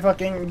that's like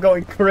fucking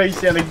going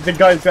crazy and like, the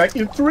guy's like,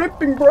 you're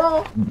tripping,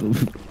 bro!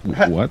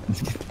 What?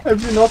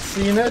 Have you not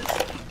seen it?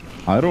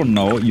 I don't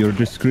know, your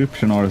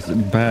description are as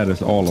bad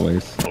as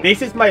always.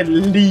 This is my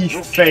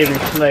least favorite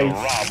place.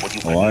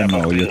 Oh, I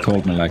know, you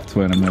told me like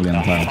 20 million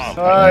times.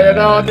 You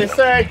know what they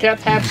say,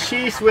 can't have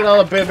cheese without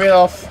a bit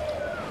of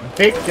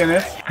Thick in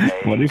it.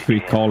 What if we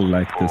call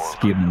like the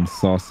skin and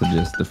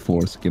sausages the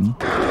foreskin?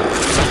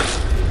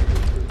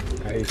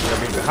 He's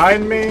gonna be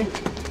behind me.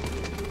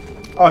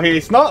 Oh,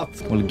 he's not.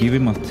 Well, give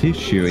him a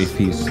tissue if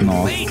he's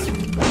not.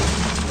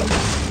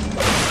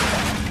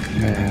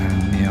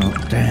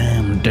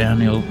 Damn,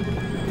 Daniel.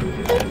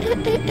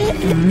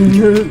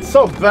 It's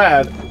so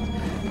bad.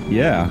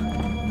 Yeah.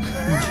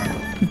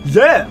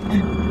 Yeah.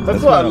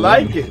 That's why I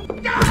like it.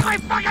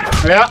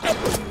 Yeah.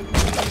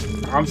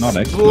 I'm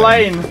Not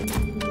slain.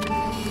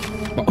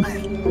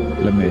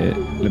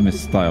 Let me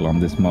style on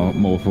this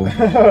mofo.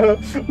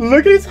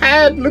 Look at his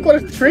hand. Look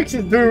what tricks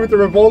he's doing with the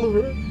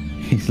revolver.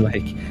 He's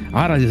like,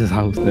 out of this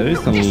house. There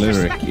is a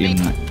lyric in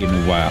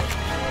WAP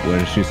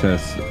where she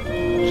says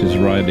she's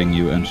riding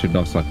you and she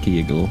does a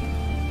kegel.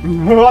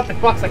 What the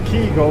fuck's a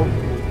kegel?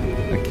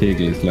 A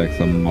kegel is like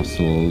some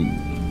muscle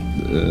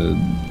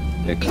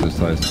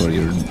exercise for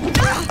your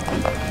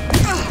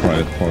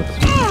private parts.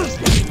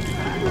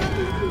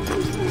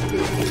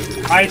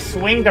 I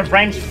swing the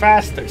wrench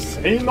faster.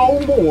 Say no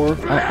more.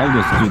 I'll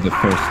just do the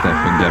first step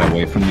and get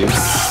away from you.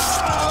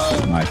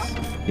 Nice.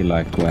 He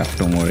liked WAP,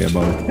 don't worry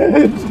about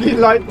it. He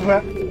liked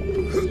WAP.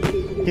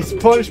 His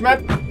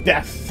punishment?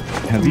 Death.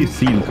 Have you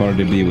seen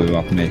Cardi B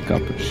without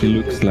makeup? She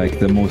looks like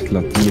the most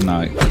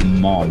Latina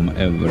mom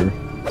ever.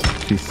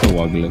 She's so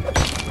ugly.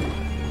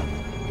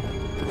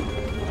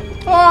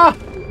 Ah!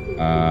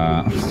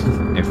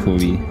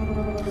 FOV.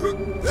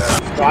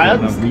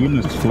 When a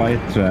Venus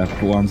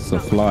flytrap wants to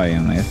fly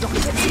in it,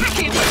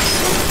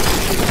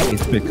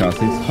 it's because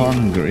it's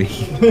hungry.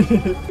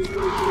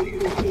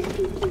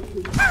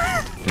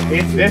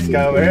 It's this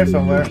guy over here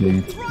somewhere.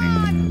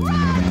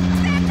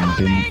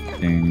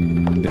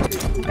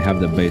 I have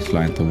the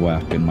baseline to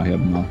WAP in my head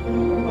now.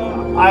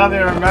 I don't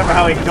even remember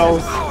how it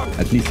goes.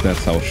 At least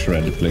that's how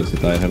Shred plays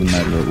it. I have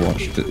never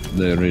watched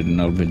the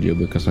original video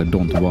because I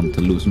don't want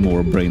to lose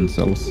more brain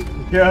cells.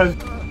 Yes.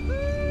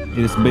 It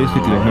is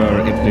basically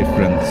her in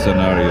different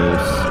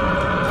scenarios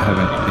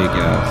having a big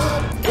ass.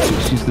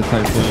 She's the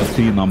type of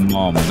Latina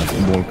mom that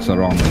walks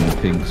around in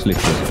pink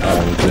slippers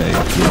all day,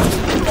 you know?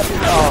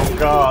 Oh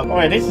god. Oh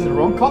wait, this is the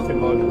wrong coffee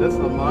mug. That's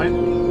not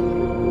mine.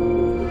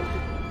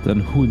 Then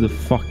who the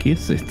fuck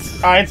is it?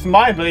 It's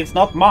mine, but it's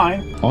not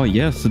mine. Oh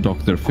yes,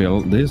 Dr.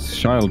 Phil, this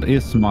child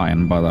is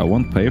mine, but I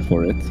won't pay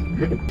for it.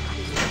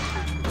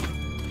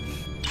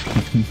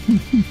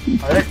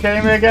 Are you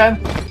kidding me again?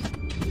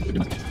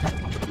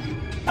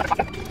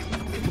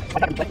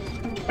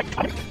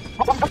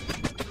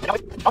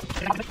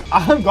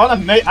 I'm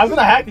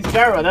gonna hack this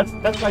camera.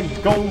 That's my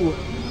goal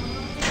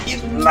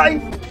in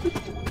life.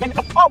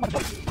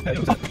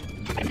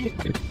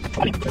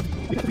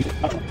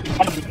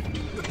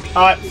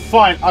 Alright,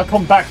 fine. I'll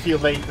come back to you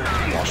later.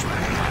 Wash my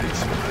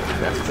hands.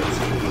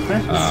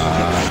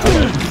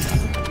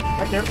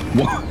 Thank you.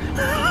 What?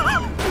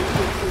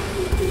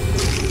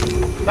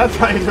 That's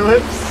how you do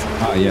it.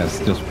 Ah yes,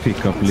 just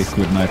pick up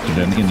liquid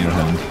nitrogen in your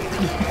hand.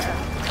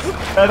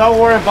 Don't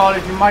worry about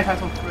it. You might have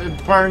some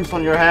burns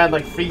on your head,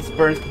 like freeze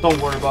burns. But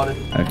don't worry about it.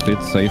 Actually,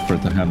 it's safer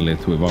to handle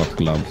it without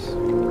gloves.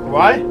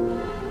 Why?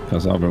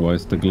 Because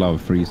otherwise the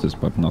glove freezes,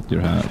 but not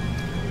your hand.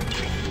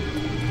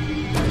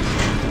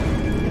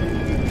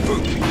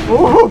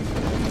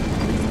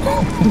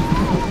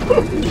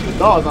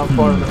 That was not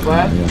part of the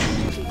plan. Yes.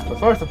 But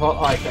first of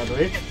all, I can't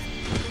reach.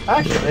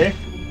 Actually,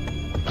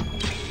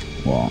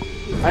 Wow.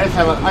 I just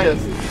have a.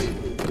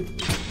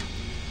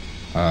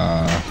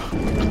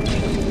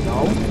 No.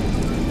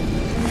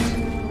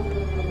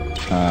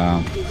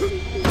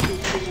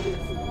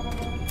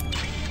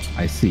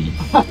 I see.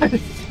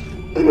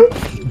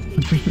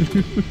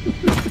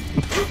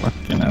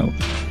 Fucking hell.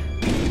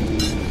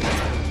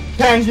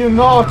 Can you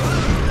not?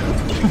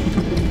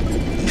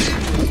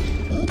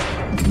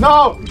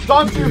 No!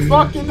 Don't you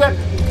fucking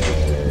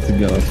It's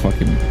got a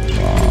fucking.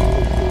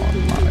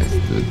 Oh, nice,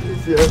 dude.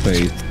 Yes.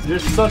 Face. You're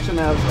such an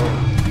asshole.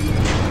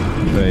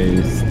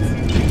 Face.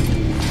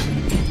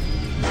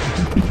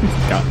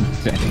 God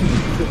damn.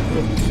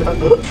 Shut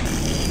up.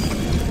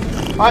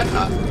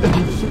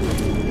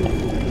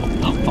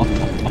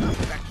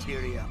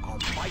 Bacteria are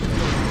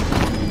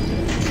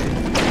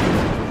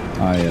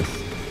Ah yes.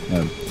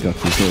 That got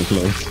you so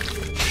close.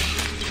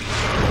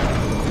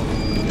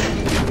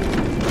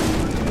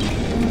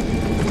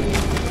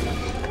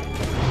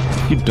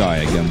 If you die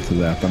again to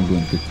that, I'm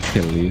going to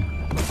kill you.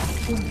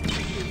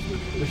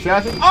 The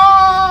shouting.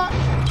 Ah!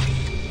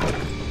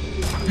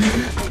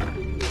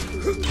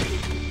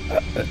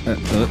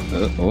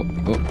 Oh.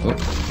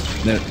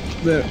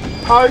 There.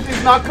 Oh, it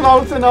is not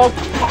close enough.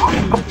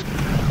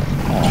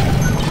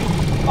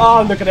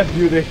 Oh, look at that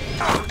beauty.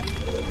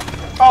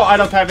 Oh, I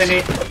don't have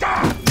any.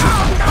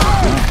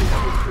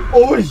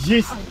 Oh,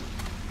 jeez.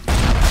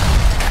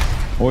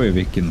 Oj,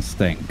 vilken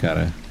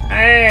stänkare.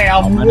 Hey,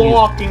 I'm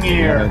walking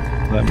here.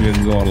 That blir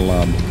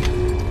galen.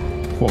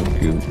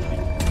 Fuck you.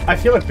 I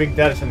feel like Big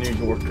Dad is a New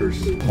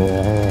Yorkers.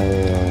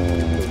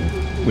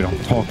 We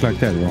don't talk like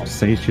that. We don't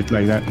say shit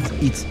like that.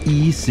 It's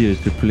easier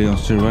to play on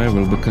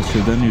survival because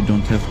then you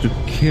don't have to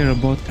care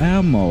about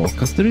ammo,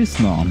 because there is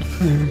none.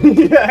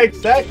 Yeah,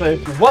 exactly.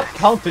 What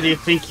country do you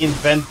think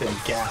invented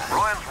gas?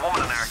 Ryan's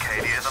woman in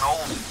Arcadia is an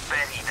old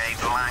Betty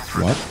named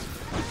Langford. What?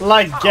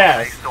 Like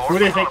gas. Who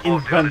do you think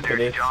invented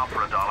it? Job for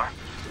 $1.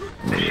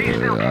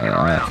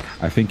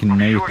 I think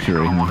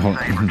nature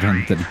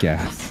invented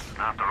gas.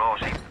 After all,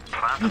 she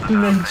planted it.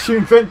 Nature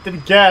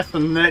invented gas,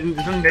 and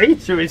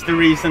nature is the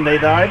reason they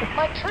died.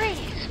 My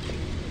trees.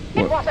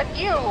 It wasn't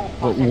you.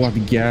 What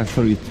gas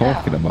are you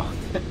talking about?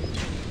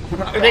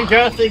 The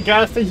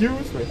gas they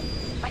use with.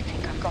 I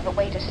think I've got a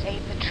way to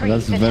save the trees.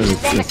 That's very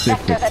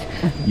specific.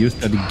 You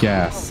said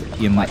gas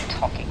in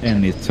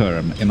any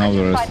term. In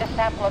other words,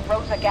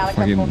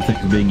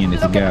 fucking being in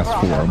its gas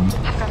form.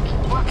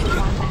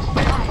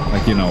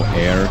 Like, you know,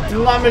 air.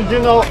 I mean, you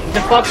know,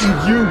 the fucking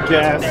you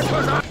gas.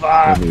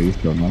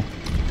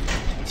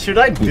 Should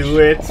I do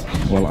it?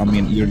 Well, I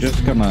mean, you're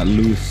just gonna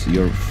lose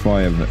your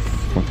 5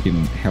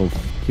 fucking health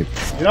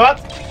kits. You know what?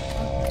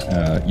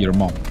 Your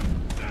mom.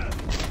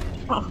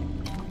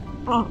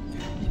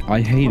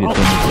 I hate it when you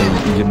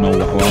say, you know,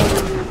 well,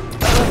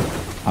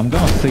 I'm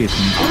gonna say it.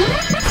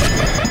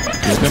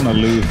 You're gonna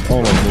lose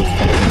all of this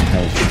fucking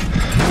health.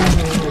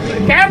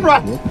 Camera!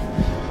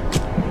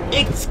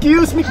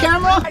 Excuse me,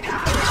 camera?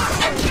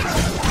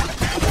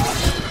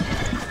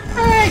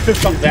 I took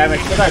some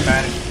damage, but I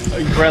managed.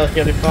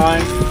 Relatively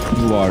fine.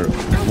 You are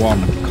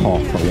 1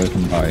 cough away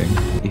from dying.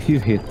 If you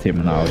hit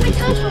him now, he's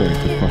just going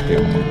to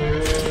fucking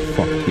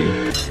fuck you.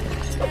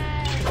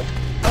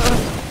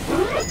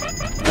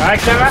 Alright,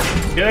 camera.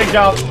 Good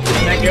job.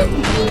 Thank you.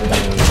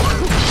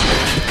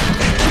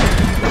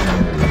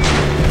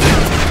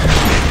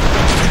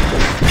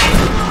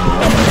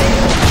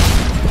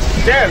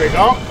 There we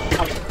go.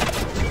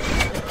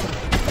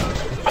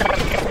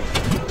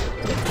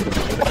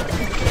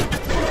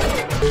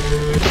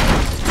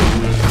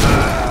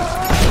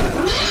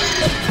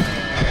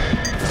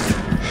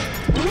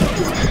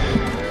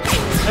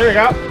 There we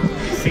go.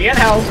 See you in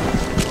hell.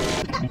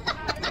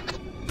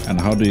 And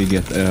how do you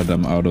get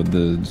Adam out of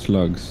the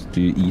slugs?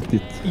 Do you eat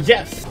it?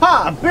 Yes.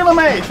 Ha! Billy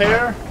Mays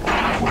here.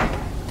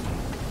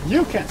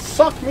 You can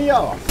suck me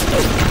off.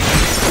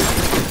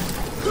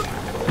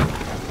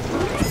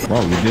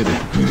 Wow, we did it.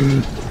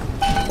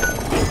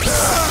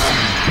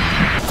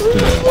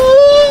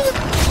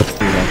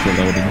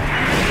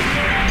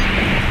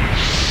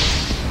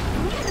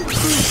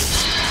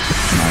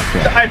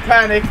 I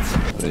panicked.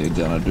 What are you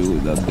gonna do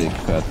with that big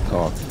fat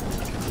cock?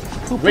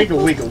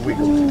 Wiggle, wiggle,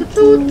 wiggle.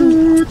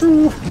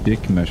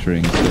 Dick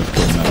measuring is just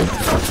going out.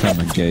 Kind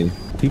of gay.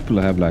 People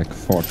who have like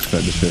fart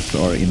fetishes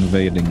are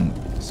invading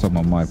some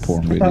of my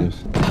porn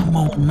videos. Come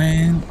on,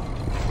 man.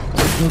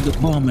 Look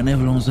at bomb and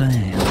everyone's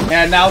ass.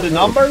 And now the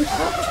numbers?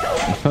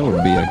 If I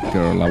would be a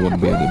girl, I would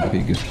be the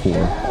biggest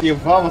whore.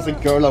 If I was a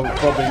girl, I would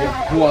probably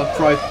want to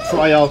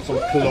try out some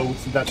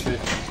clothes. That's it.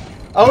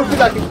 I would be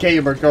like a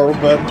gamer girl,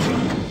 but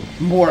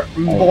more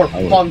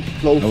punk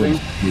clothing.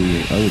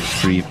 I would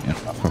stream in a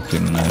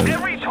fucking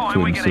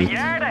swimsuit.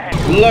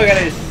 Look at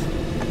this.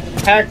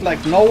 Act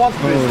like no one's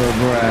business.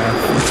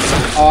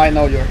 Oh, I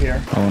know you're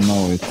here. Oh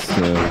no, it's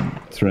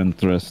Trent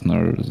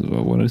Reznor.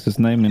 What is his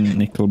name in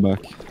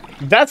Nickelback?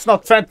 That's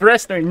not Trent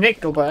Reznor in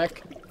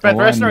Nickelback. Trent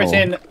Reznor is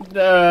in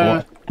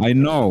the... I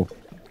know.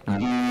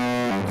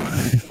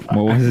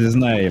 What was his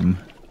name?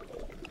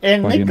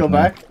 In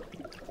Nickelback?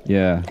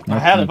 Yeah.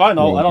 Hell if I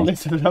know, I don't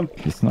listen to them.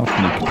 It's not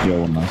Nick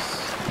Jonas.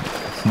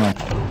 It's not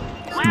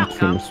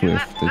Phil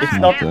Swift. It's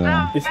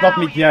not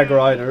Mick Jagger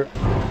either.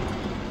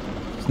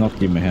 It's not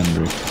Jimi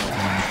Hendrix.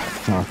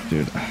 Fuck,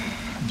 dude.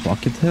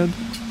 Buckethead?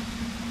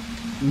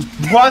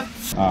 What?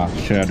 Ah,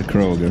 Chad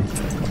Kroger.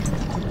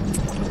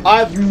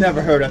 I've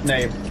never heard that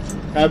name.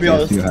 I'll be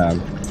honest. Yes, you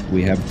have.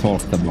 We have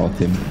talked about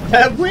him.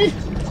 Have we?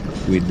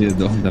 We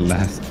did on the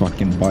last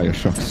fucking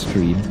Bioshock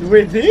stream.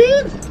 We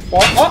did?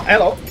 Oh,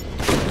 hello.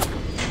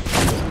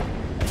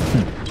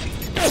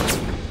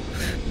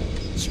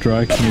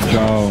 Strike me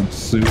down,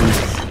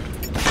 Zeus.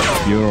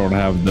 You don't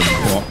have the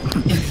bot.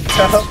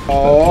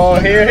 Oh,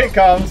 here he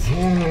comes.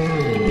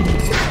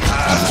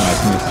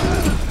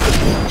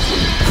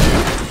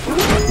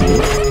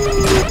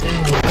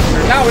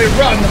 Now we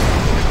run.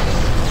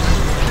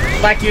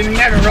 Like you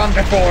never run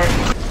before.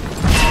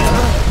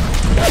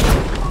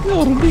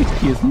 Your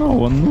dick is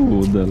now a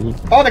noodle.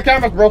 Oh, the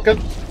camera's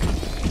broken.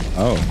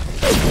 Oh.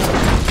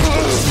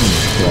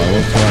 So I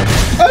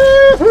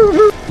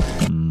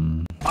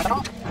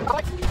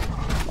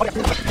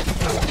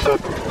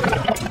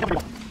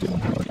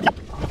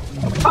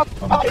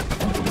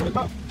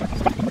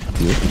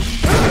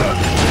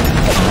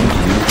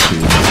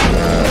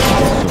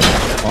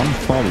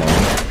unfollow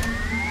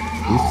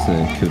this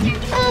cunt.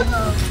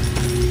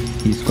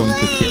 He's going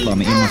to kill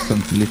an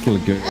innocent little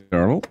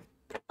girl.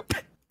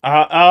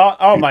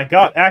 Oh my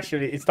god,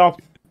 actually, it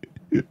stopped.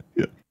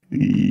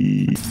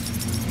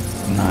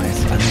 Nice,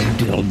 and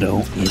the dildo,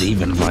 it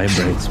even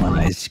vibrates when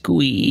I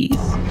squeeze.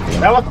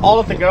 That was all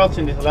of the girls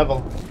in this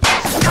level.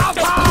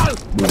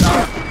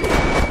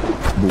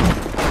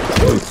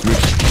 Boom. Oh, it's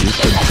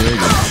Richard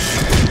Reagan.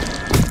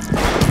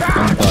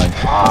 Don't die.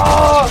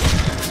 Oh!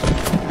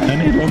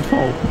 Nanny, don't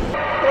fall.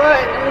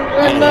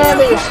 Right,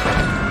 Nanny!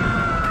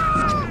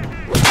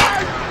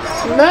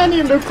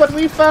 Nanny, look what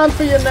we found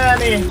for you,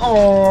 Nanny!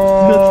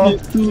 Oh!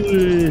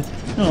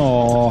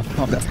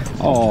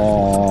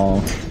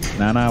 Oh.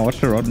 Nana, watch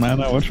the road,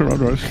 Nana, watch the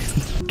road.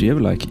 Do you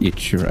ever like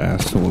itch your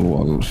asshole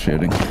while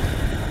shooting?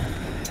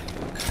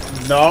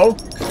 No.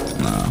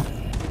 No.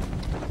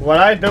 What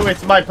I do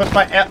is I put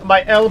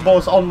my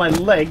elbows on my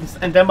legs,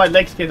 and then my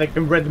legs get like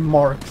the red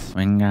marks.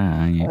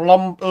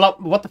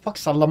 What the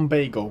fuck's a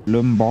lumbago?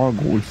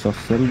 Lumbagos are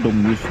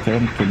seldom used to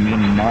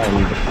mean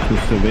mild to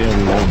severe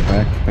low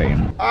back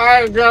pain.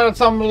 I got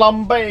some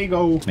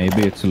lumbago.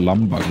 Maybe it's a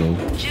lumbago,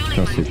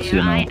 because it's,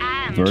 you know,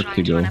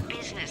 vertigo.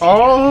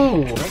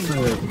 Oh!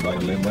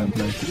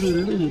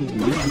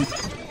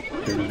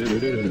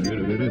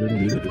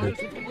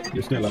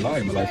 You're still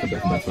alive, but I said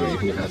that way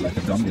who had like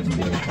a dungeon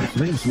where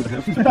slaves would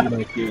have to be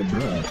like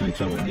bruh to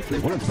each other, and if they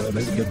weren't bruh,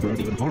 they would get burned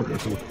even harder.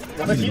 So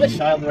Was she a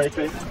child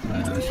rapist?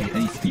 she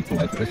ate people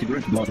like that. She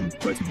drank blood and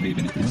tried to believe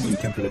in it. You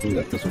can't really do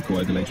that because of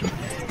coagulation.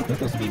 That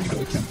doesn't mean you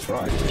can't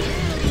try.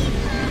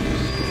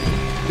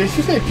 Did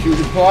she say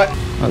PewDiePie?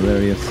 Oh,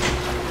 there he is.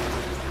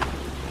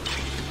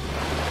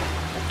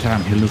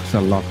 Damn, he looks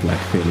a lot like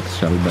Felix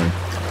Shelby.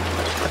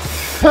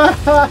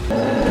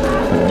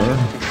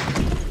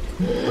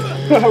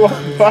 What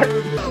the fuck?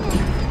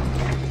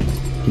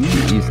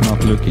 He's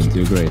not looking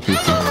too great, is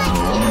he?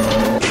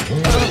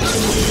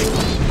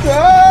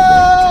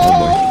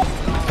 Oh!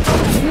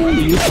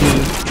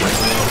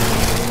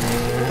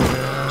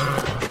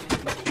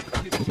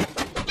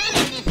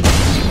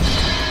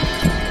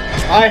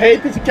 I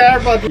hate this car,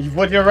 but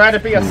would you rather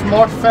be a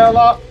smart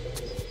fella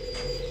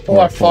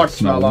or a fart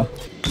smeller?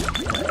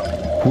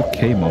 Who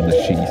came on the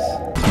cheese?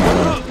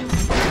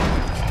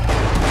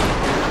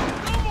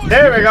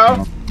 There we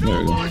go. There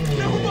we go.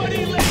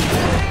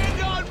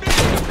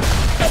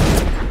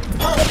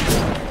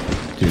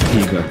 Dude,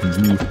 he got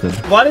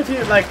yeeted. What if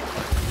you like?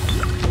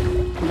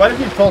 What if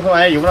you told them,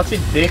 hey, you wanna see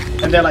Dick?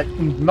 And they're like,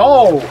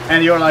 no!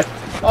 And you're like,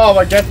 oh,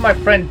 I guess my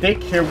friend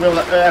Dick here will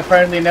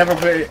apparently never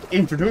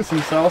introduce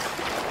himself.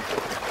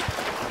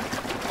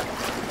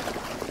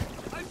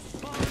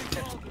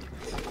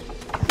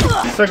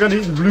 So I got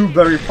these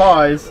blueberry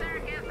pies.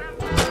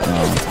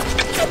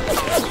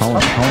 How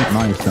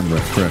nice and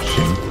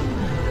refreshing.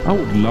 I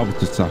would love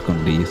to suck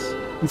on these.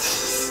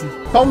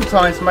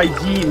 Sometimes my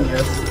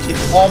genius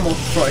is almost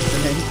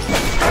frightening.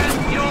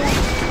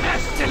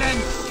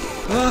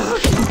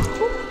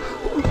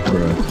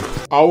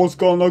 I was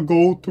gonna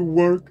go to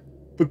work,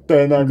 but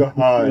then I got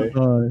high.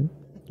 Oh!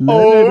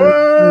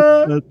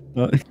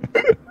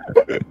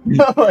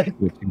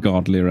 Which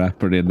godly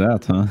rapper did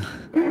that, huh?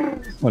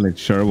 Well, it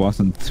sure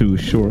wasn't too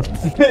short.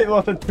 It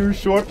wasn't too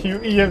short, you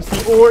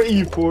EMC or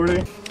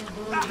E40.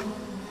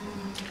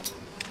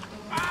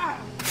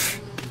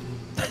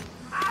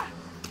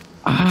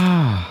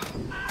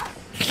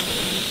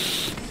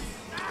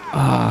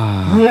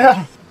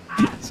 Yeah.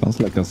 Sounds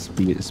like a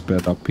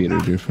sped up Peter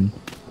Griffin.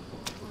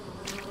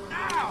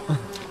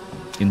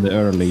 In the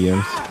early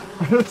years.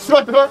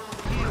 What the fuck?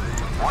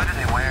 Why do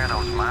they wear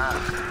those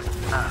masks?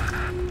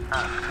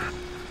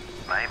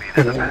 Maybe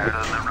they're the pair of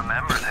them that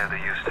remembers how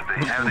they used to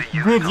be. How they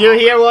used Did you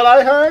hear what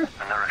I heard?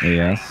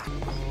 Yes.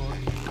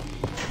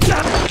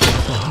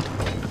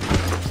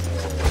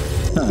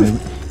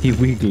 He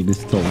wiggled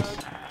his toes.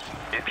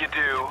 If you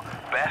do,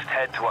 best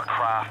head to a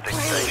crafting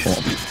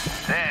station.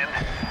 Then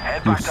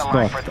head You back to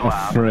life stopped the a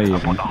lab frame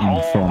and put the in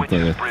whole front of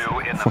witch's it. brew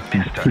in the Fucking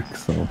mister.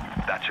 pixel.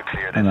 That should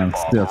clear And then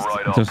this involved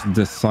right up. just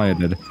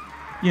decided,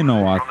 you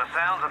know what? From the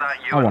sounds of that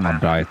I wanna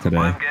die today.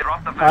 I'm getting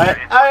dropped the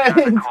vector into I a ain't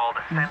center called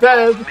the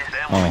dead. Miss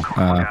Emily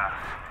Corker.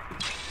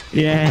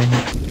 Yeah.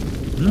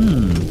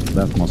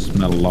 That must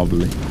smell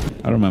lovely.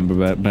 I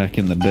remember back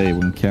in the day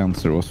when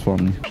cancer was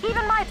funny.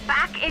 Even my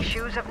back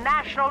issues of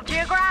National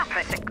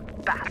Geographic,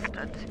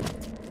 bastards.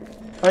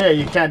 Oh yeah,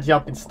 you can't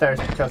jump in stairs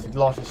because it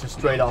launches you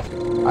straight off.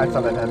 I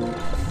thought I did.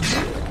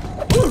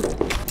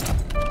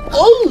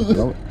 Oh!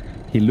 Well,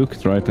 he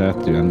looked right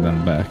at you and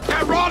then back.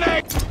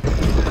 Ironic!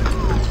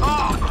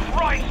 Oh,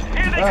 Christ!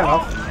 Here they Fair go!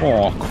 enough.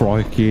 Oh,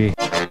 crikey.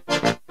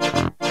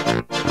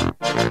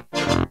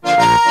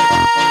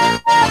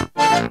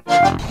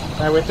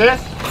 And with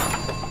this,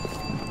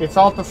 it's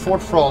all to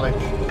Fort Frolic.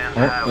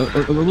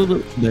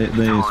 They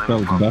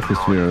spelled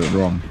bathysphere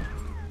wrong.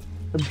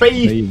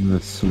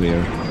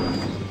 Bathysphere.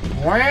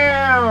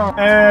 Wow!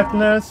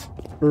 Atlas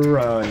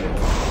Ryan.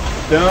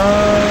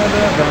 Dun,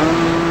 dun,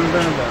 dun,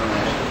 dun,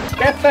 dun.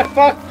 Get the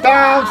fuck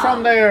down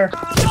from there! I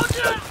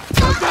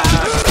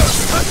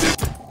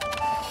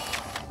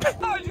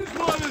just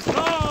want to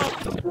stop!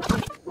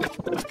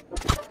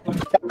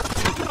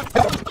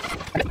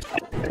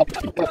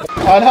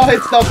 I know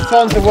it's not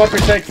fun to watch me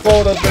take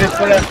photos, but it's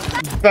for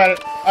the better.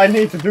 I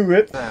need to do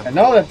it. And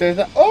now that there's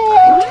a...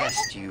 Oh!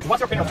 What's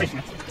your opinion of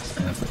fishnets?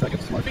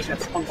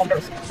 Fishnets on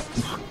girls.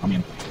 I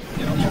mean,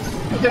 you know,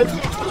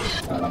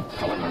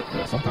 However,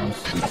 sometimes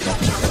it's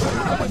not necessary,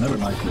 but I never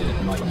like the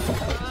nylon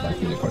socks. It's like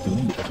really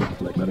cartoony because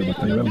it's like better,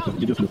 but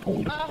you just look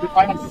old.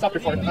 I'm a sucker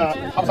for it. I'm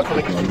a sucker for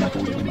it. You like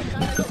older women,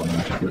 step on an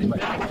action here. You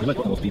like one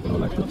of those people who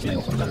like put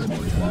snails on their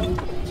body,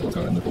 sort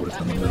of in the forest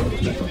and they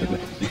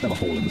have a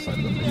hole in the side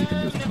of them, and you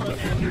can do something like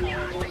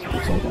that.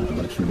 Put salt on to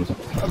like shrivel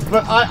something.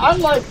 But I'm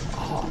like,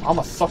 I'm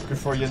a sucker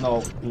for, you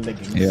know,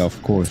 leggings. Yeah,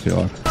 of course you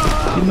are.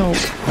 You know,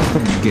 as a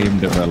game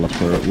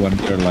developer, when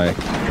you're like,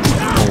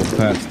 oh,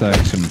 fast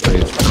action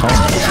based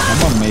combat, I'm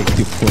gonna make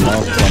you pull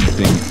out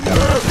something at a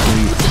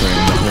freeze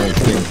frame the whole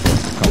thing for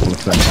a couple of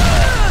seconds.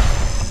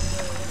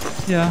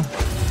 Yeah,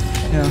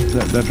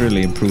 that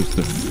really improves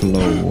the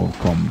flow of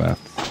combat.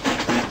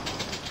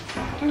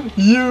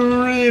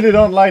 You really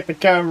don't like the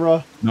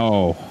camera.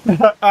 No.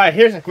 Alright,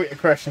 here's a quick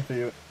question for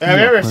you. Have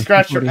you ever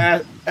scratched your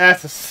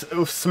ass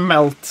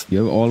smelt?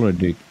 You've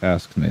already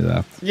asked me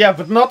that. Yeah,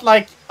 but not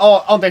like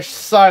on the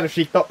side of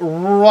cheek, but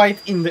right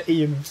in the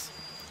ears.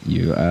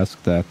 You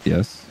asked that,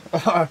 yes.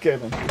 Okay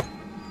then.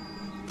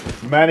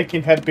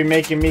 Mannequin had been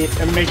making me.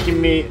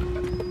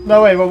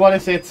 No wait, but what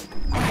is it?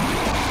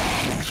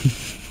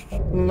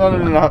 No.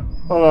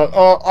 Hold on.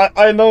 Oh,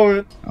 I know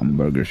it.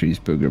 Hamburger,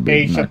 cheeseburger,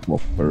 Big Mac,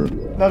 Whopper.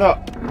 No.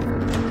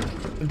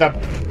 The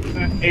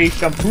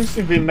Asian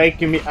pussy been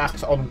making me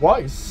act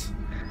unwise.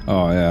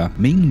 Oh yeah.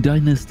 Ming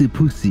Dynasty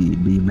pussy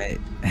be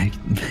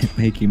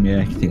making me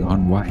acting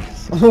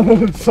unwise.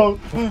 so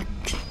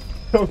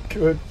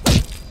good.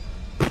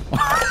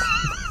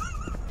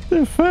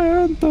 The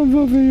Phantom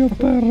of the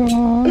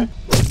Opera.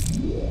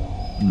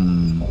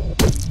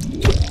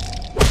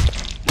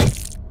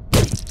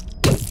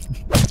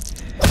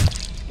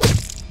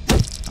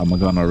 I'm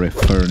gonna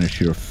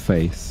refurnish your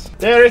face.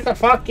 There is a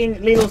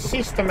fucking little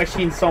sister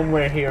machine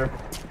somewhere here.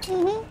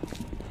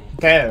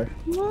 There.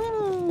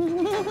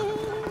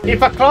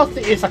 If a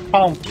classy is a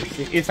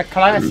pussy, it's a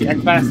classy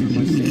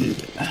pussy.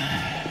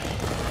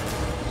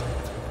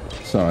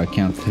 Sorry, I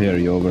can't hear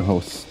you over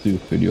how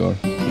stupid you are.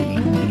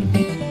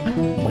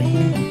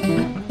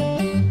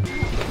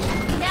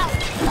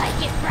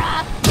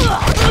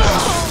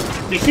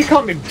 Did you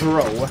call me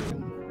bro?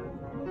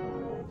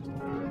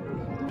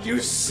 You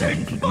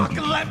sick fuck,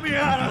 let me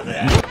out of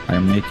there!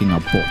 I'm making a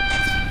bot.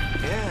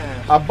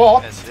 Yeah. A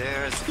bot? And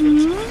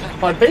there's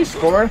My base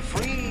score?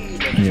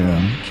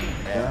 Yeah.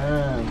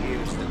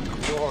 Here's the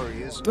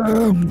glorious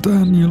Damn,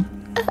 Daniel.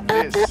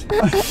 this.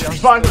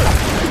 Fuck.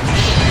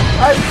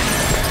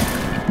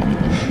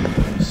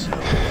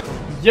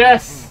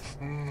 Yes!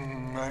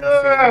 I'm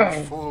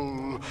feeling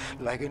full,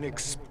 like an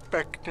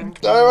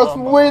expectant I was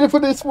mama. waiting for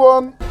this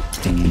one.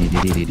 Is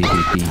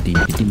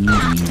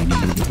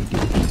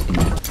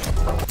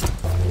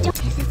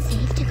it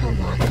safe to go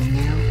walking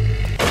now?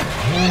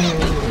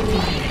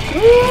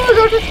 Ooh,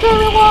 there's a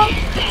scary one.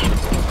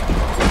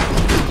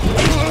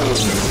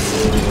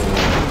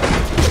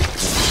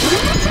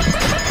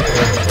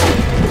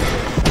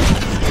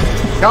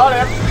 Got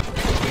him.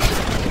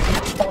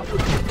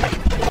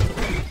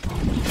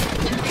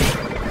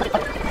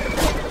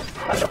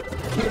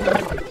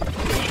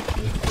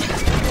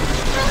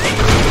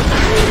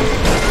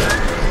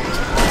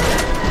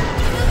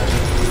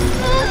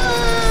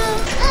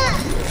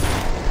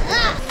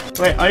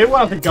 Wait, are you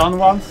one of the gun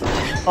ones?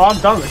 Oh, I'm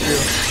done with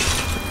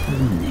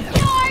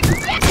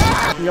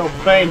you. Yo,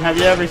 Bane, have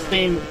you ever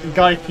seen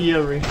Guy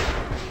Fieri?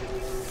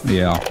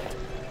 Yeah.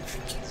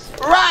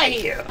 Right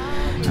here!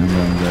 And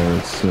then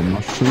there's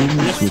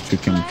mushrooms which you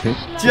can pick.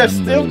 Just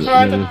and still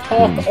trying to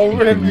talk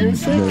over the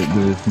music?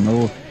 There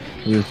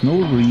is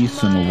no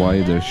reason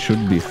why there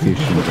should be fish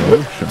in the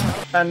ocean.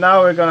 And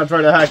now we're gonna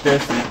try to hack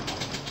this.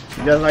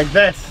 Just like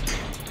this.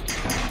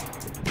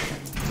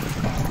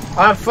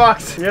 I'm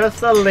fucked.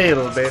 Just a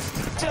little bit.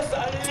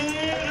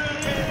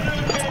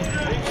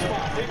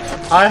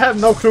 I have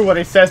no clue what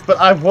he says, but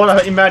I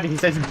wanna imagine he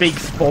says big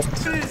spot.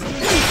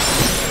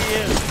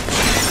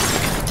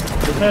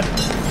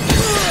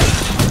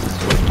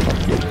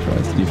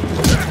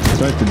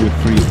 Try to do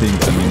 3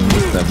 things and you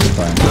miss every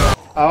time.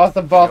 I was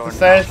about to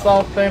say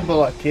something,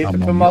 but I keep it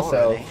to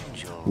myself.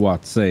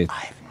 What? Say it.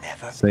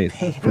 Say it,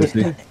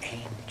 pussy.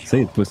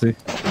 Say it, pussy.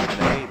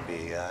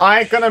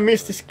 I ain't gonna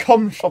miss this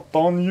cum shot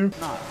on you.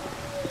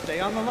 Stay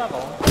on the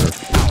level.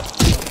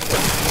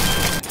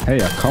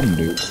 Hey, I come,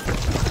 dude.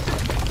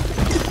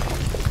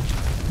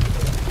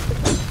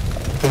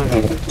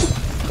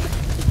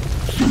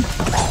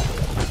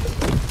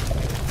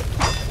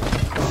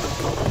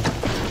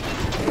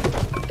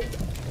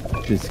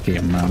 This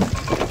game, man.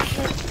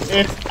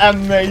 It's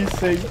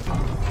amazing.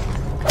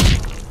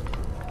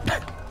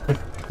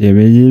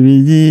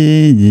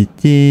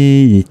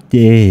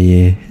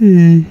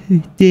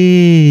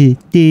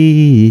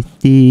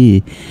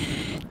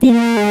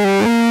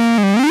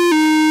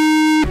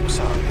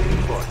 Sorry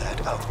for that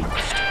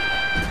outburst.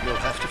 You'll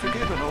have to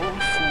forgive an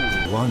old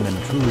fool. Long and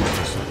true to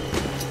something.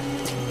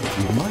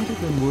 You might have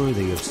been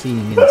worthy of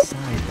seeing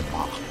inside the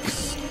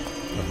box.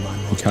 Of my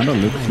It most kind of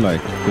looks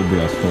like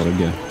Tobias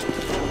Torge.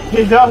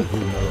 He does. who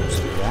knows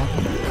if that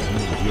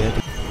is yet.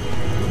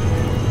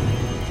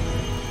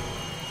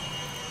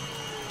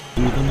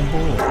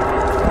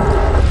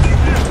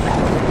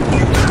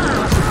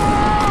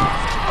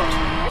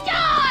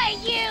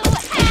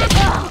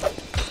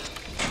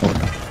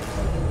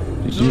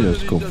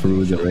 go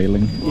through the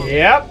railing?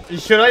 Yep.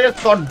 Should I just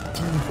start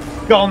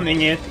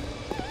gunning it?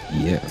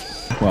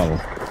 Yes. Well,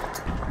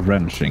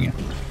 wrenching it.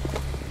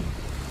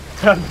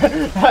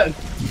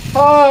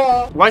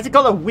 Why is it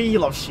called a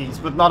wheel of cheese,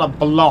 but not a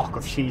block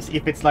of cheese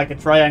if it's like a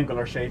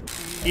triangular shape?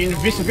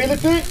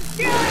 Invisibility?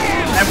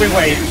 And we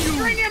wait.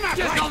 Bring him up!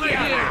 Get over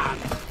here!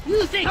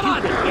 You think you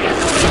can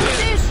get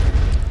this?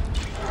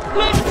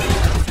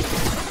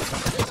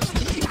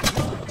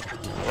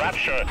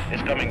 Rapture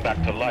is coming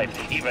back to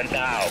life. Even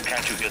now,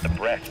 can't you hear the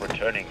breath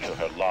returning to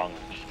her lungs?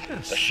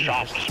 The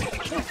shocks.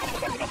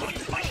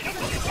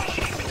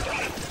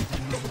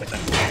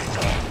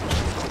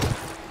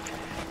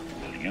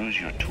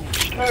 Use your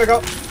tools. There we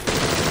go.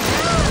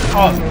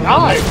 Oh,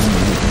 nice!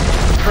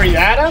 Free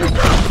Adam?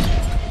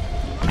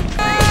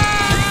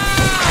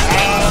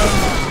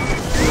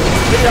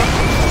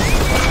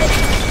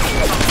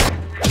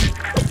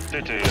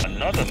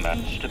 Another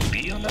match to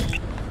be on it.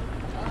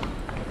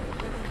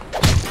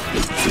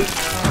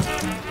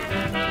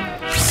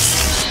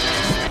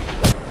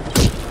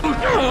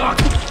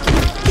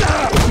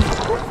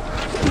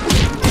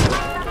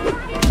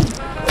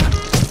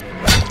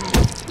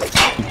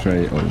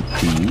 Tray of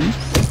these.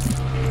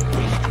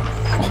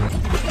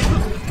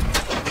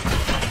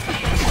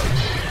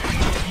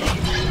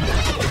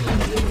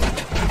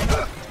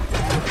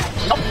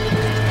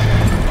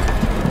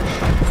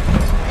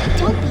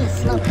 Don't be a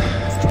slowpoke,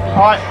 Mr.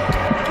 Alright,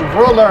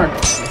 we'll learn.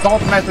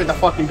 Don't mess with the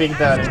fucking Big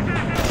Daddy.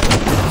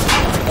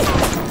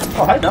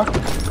 Oh, hi, Doc.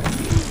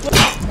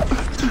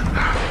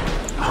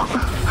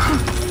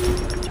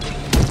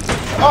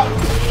 Oh!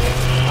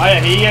 Oh,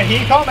 yeah,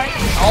 he coming.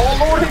 Oh,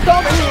 Lord, he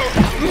coming.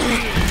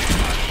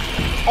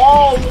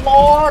 Oh,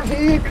 Lord,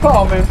 he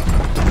coming.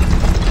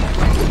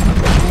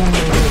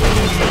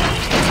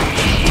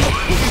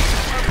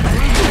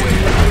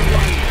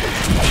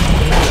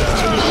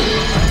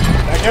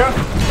 Thank you.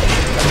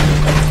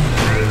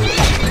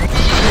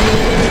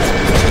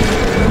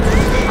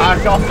 I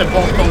got the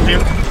bolt on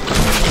him.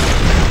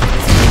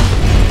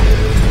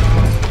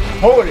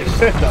 Holy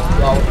shit, that's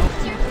loud.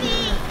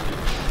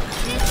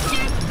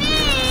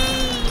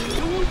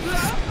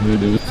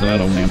 Voodoo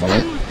saddle name.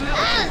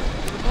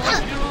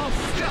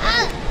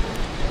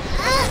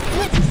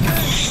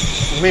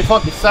 We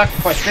fucking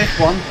sacrificed this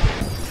one.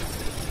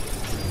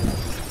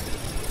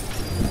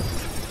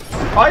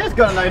 I just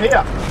got an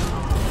idea.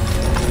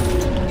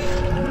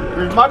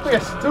 It might be the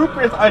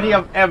stupidest idea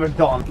I've ever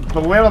done,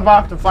 but we're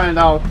about to find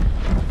out.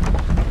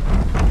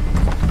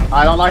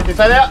 I don't like this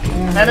idea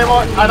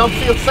anymore. I don't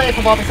feel safe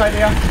about this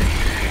idea.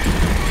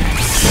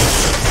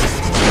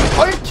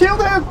 Oh, you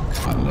killed him!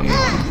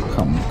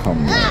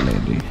 Come, my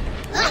lady.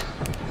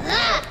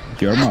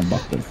 You're my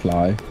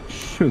butterfly.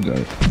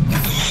 Sugar.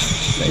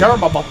 You're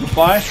my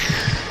butterfly.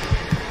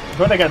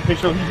 Good, I get a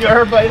picture of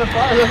your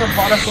butterfly. There's a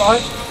butterfly.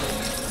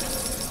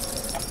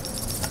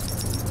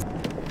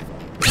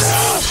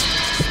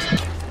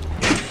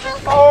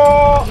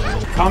 Oh!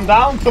 Come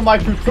down to my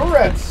two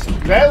turrets.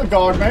 They'll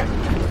guard me.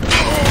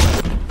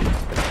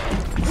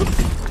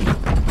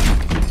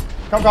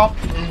 Come.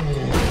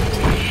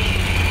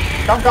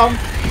 Come.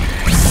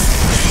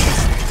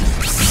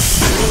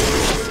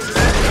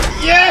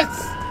 Yes!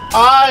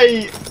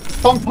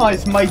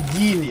 Sometimes my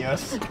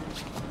genius.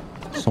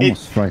 It's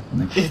almost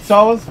frightening. It's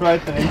almost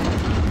frightening.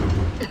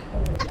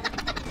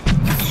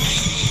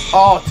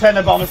 Oh,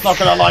 Tenenbaum is not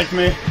gonna like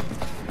me.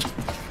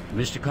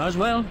 Mr.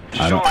 Coswell?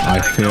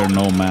 I fear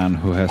no man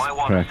who has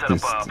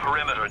practiced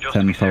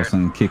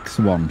 10,000 kicks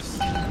once.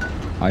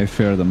 I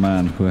fear the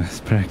man who has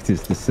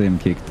practiced the same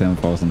kick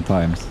 10,000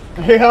 times.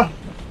 Yeah.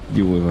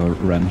 You with a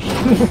wrench.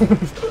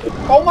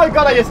 Oh my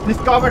god, I just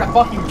discovered a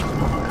fucking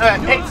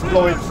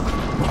exploit.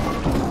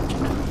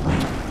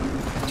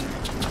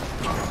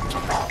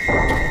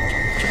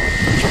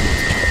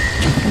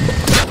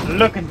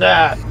 Look at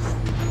that.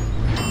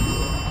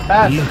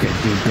 Look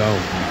at you go.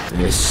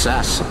 The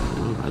assassin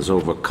has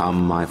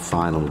overcome my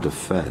final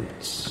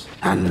defense,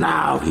 and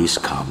now he's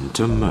come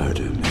to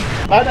murder me.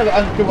 I never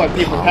understood why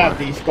people have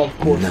these golf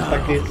courses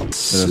like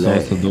this. There's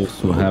also those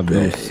who have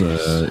those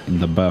in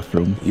the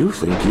bathroom. You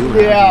think you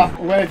Yeah,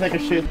 when I take a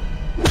shit.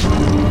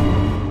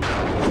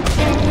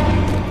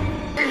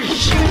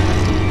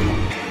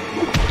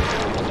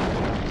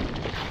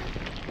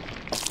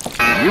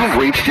 You've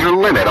reached your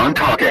limit on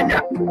talking.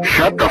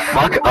 Shut the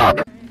fuck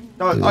up.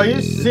 Are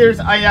you serious?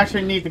 I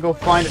actually need to go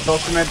find a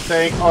document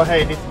saying, oh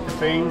hey, this is the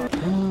thing.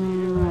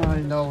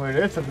 I know where it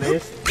is at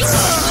least.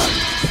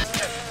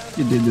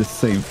 You did the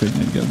same thing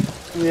again.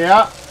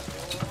 Yeah,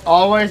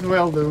 always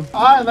will do.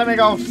 Alright, let me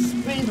go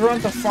speed run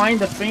to find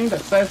the thing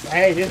that says,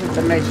 hey, this is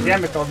the main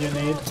chemical you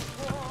need.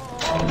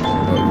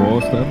 What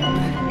was that?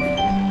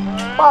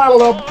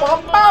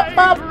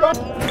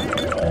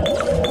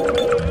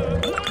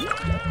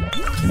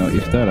 You know,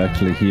 if that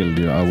actually healed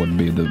you, I would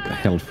be the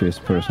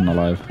healthiest person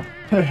alive.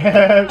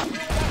 The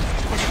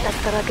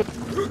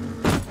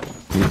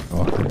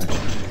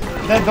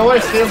door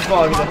is still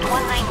bugged.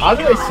 How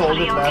did I solve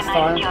it last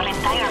time?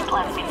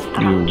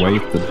 You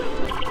waited.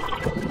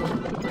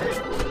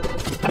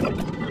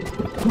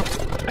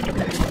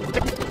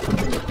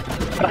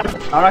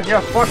 I don't give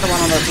a fuck about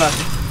another flash.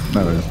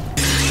 There it is.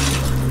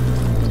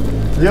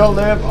 You'll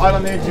live, I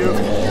don't need you.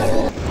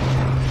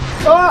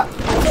 Ah!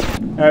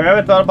 I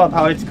haven't thought about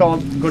how it's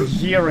called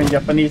Gojira in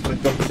Japanese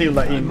with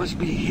Godzilla in. Must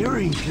be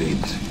hearing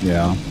things.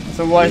 Yeah.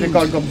 So why is it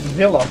called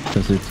Godzilla?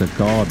 Because it's a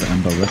god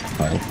and a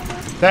reptile.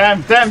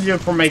 Damn you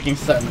for making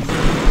sense.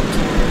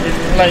 It's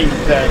plain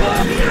dead.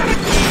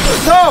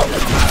 No!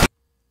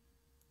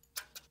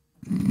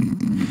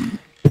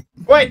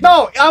 Wait,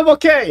 no, I'm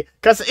okay!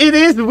 Cause it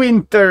is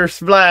Winter's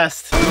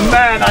Blast!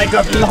 Man, I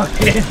got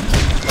lucky!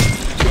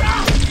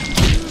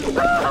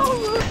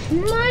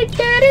 My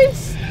dad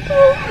is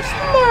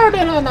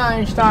smarter than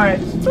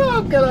Einstein,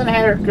 stronger than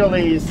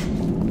Hercules.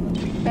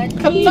 And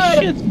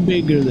Shit's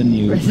bigger than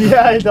you.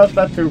 Yeah, he does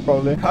that too,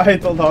 probably. I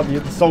thought how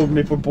you sold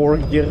me for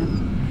boring gear.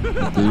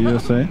 Do you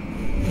say?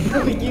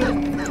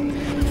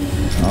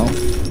 Oh.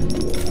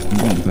 I'm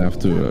going to have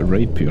to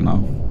rape you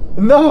now.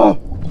 No!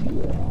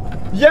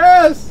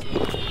 Yes!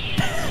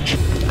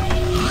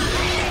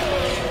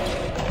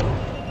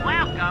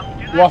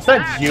 Was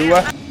that you?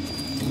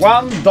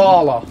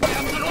 $1.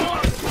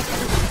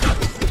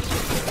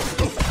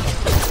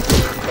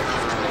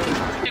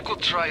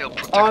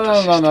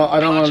 Oh no, I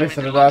don't want to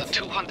listen to that.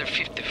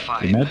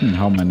 Imagine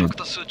how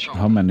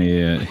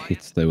many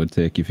hits they would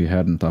take if you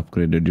hadn't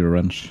upgraded your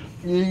wrench.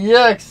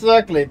 Yeah,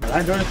 exactly.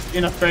 I do it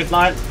in a straight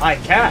line. I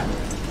can.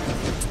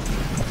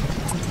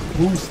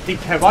 Whose dick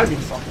have I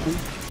been sucking?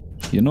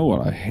 You know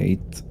what I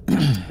hate?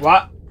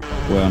 What?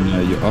 When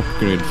you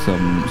upgrade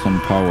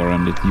some power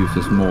and it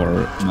uses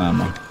more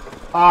mana.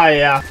 Ah,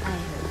 yeah.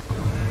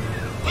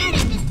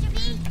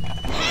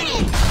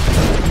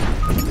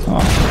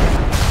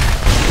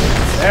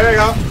 There we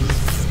go.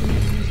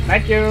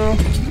 Thank you.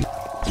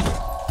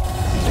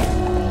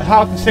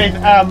 How to save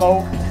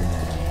ammo.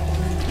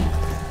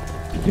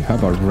 You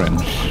have a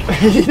wrench.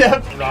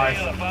 Yep.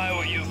 Nice.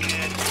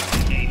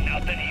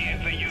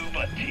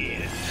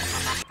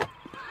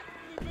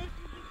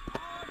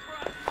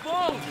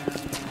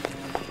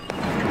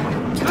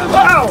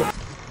 Wow!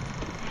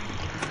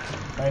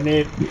 I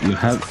need.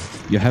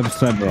 You have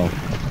several.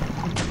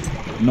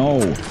 No.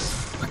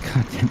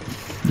 God damn.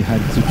 You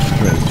had 6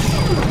 straight.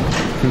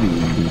 Pretty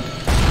indeed.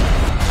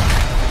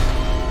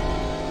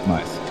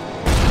 Nice.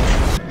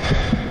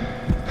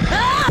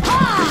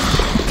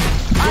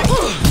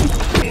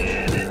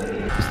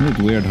 Isn't it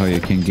weird how you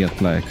can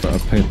get like a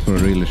pet for a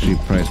really cheap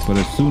price, but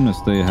as soon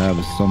as they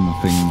have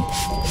something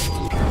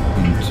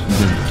in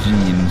the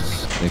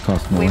genes, they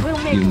cost more,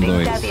 even though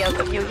it's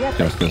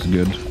just as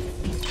good.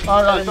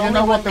 Alright, you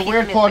know what the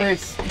weird part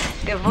is?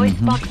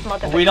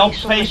 We don't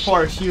pay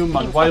for a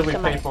human. Why do we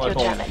pay for a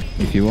dog?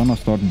 If you wanna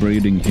start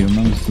breeding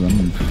humans,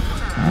 then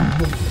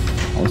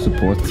I'll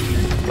support.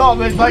 No,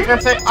 but like I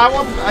say, I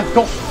want to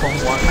adopt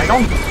someone. I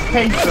don't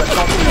pay to adopt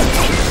someone.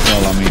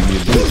 Well, I mean, you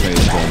do pay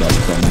to adopt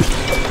someone.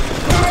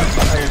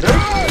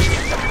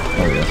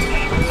 Oh yes,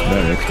 it's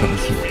very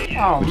expensive.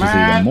 Oh which man,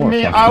 is even more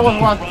me,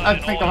 fucking. I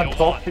think of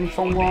adopting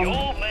someone.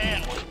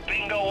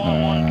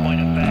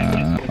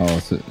 Oh,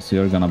 so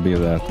you're gonna be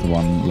that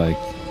one, like,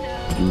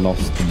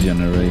 lost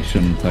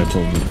generation type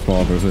of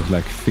father who's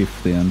like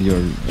 50 and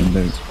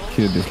the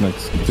kid is like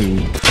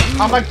 2.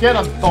 I'm gonna get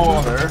a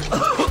daughter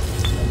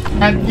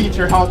and teach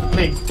her how to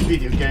play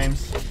video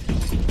games.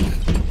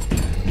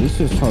 This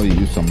is how you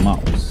use a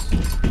mouse.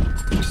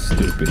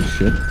 Stupid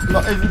shit. No,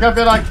 it's gonna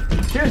be like,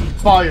 here's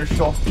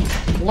Bioshock.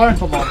 Learn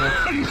to love it.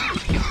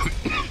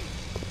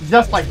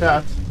 Just like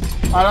that.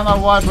 I don't know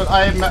why, but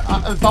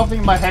something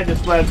in my head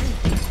is went,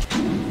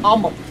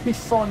 I'ma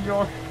piss on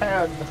your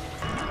head.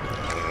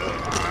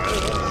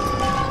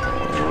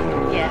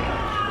 Yeah.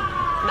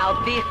 Now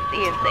this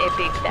is a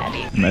big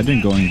daddy.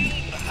 Imagine going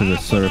to the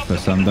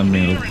surface and then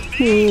being like,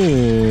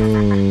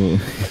 oh.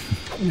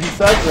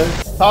 Exactly.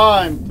 It's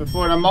time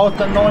for the most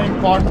annoying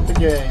part of the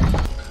game.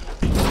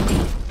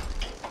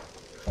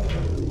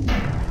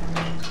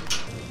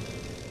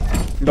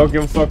 Don't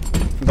give a fuck.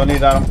 Don't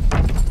need Adam.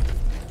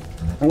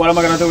 What am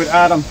I gonna do with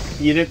Adam?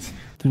 Eat it?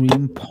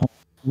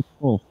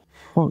 Oh,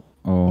 fuck.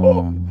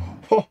 Oh.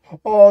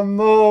 Oh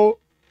no.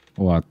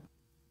 What?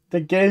 The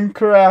game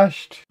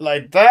crashed.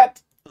 Like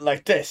that,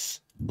 like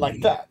this,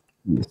 like that.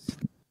 Yes.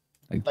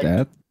 Like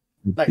that?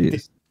 Like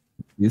this.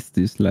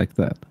 This like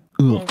that.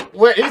 Ugh.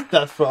 Where is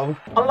that from?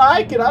 I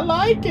like it, I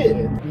like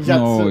it.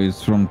 No,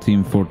 it's from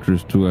Team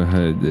Fortress 2.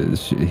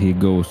 He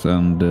goes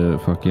and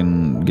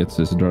fucking gets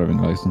his driving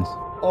license.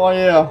 Oh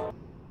yeah.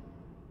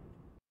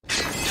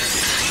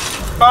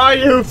 Are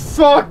you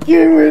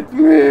fucking with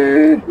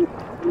me?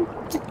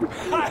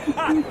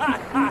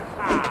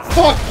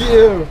 Fuck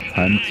you!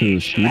 Time to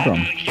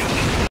speedrun.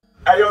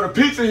 Hey, yo, the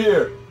pizza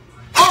here.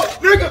 Oh,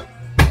 nigga!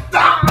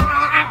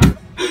 Ah!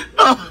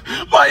 Oh,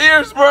 my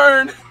ears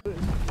burn.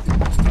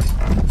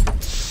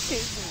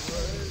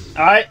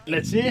 Alright,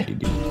 let's see.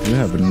 You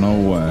have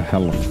no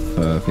health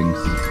things.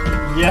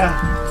 Yeah,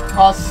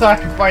 I'll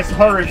sacrifice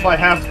her if I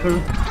have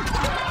to.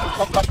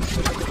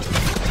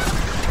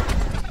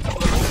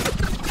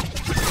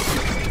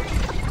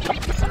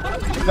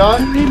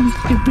 Done.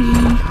 Mr. B.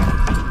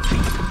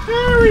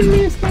 Very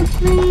Mr.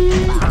 B.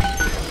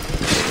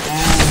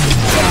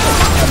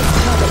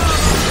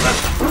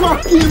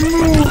 fucking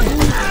move!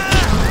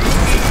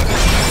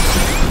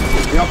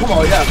 Ja, kom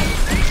on, yeah.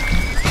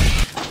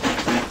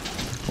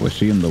 Was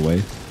she in the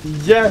way?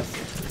 Yes.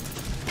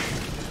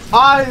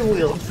 I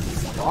will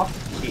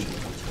fucking.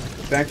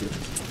 Thank you.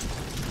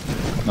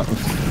 No.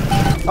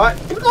 Alright,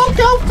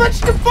 go fetch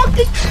the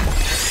fucking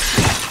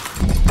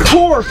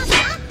corpse!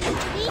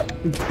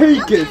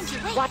 Take it!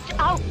 Watch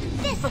out!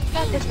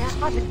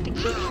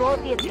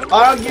 I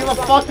don't give a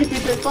fuck if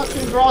it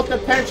fucking draws the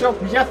attention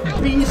of Jeff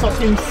Bezos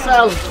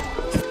himself!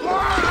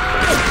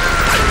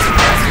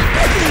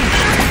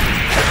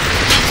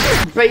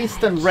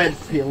 Based and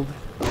red-pilled.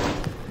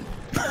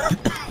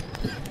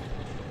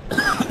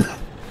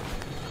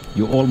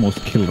 You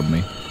almost killed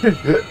me.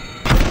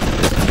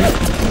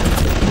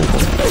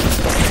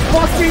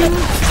 Fucking!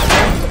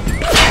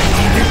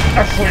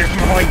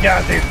 My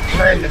god, this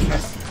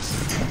friendlessness.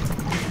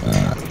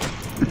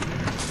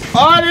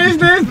 What is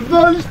this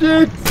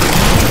bullshit?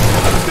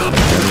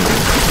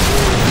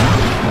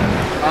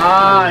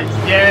 Ah,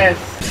 yes.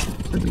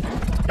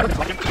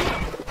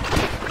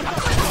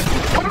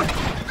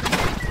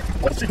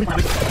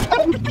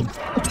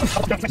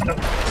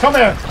 Come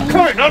here!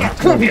 Come here! No,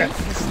 come here!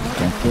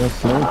 Don't feel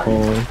slow,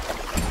 Paul.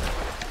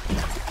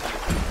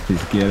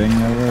 He's getting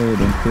away.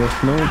 Don't feel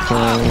slow,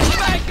 Paul.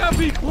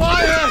 Be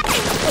quiet!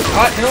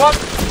 Alright, you know what?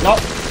 No.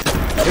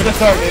 You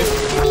deserve this.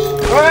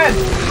 Go ahead!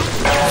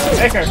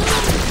 Take her.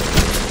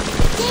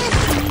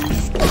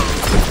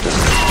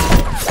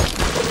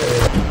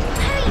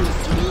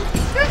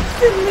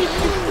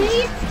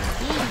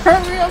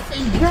 Hurry up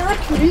and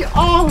jerk me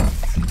off!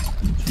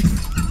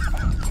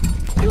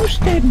 Use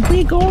that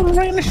big old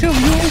wrench of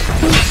yours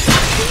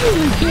to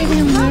get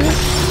in there.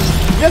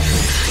 Just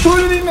put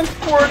it in and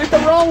squirt it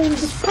around.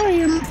 I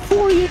am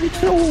 4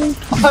 years old.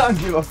 I don't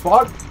give a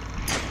fuck.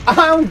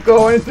 I'm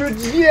going to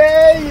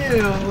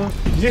jail.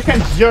 You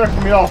can jerk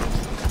me off.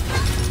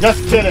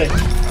 Just kidding.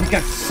 You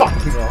can suck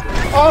me off.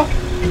 Oh,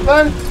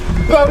 men,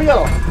 for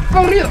real.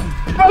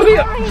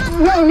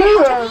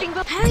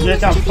 You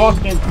can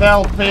fucking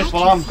tell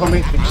people I'm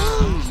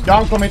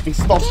committing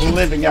stop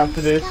living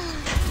after this.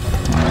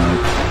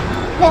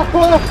 Fuck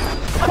off!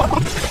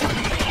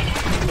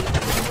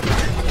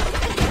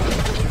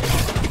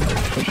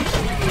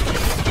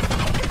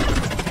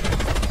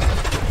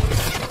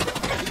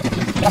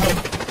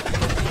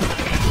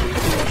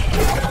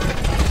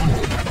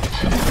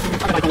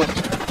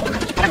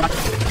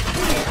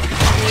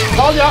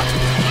 Oh yeah!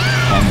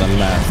 On the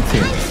last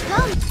hit.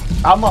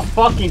 I'ma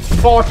fucking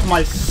fart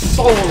my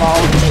soul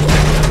out.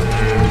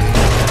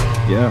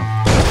 Yeah,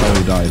 that's how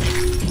he died.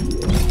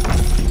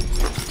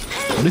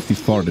 What if he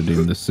farted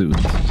in the suit?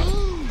 If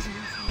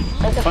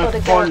I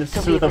fart in the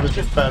suit, that was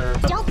just better.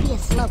 Don't be a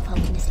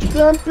slowpoke, Mr.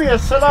 Don't be a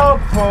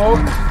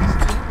slowpoke.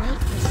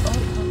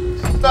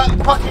 That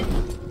fucking...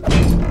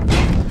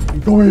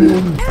 Go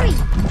in. Hurry!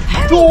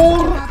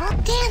 Door!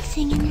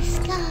 Dancing in the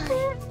sky.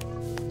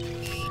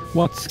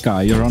 What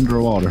sky? You're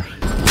underwater.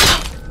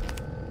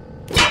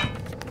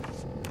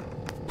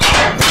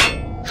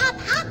 Hop,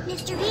 hop,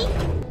 Mr. B.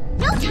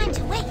 No time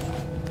to waste.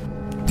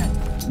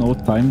 No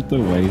time to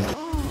waste.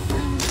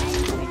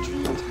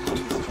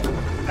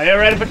 Are you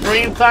ready for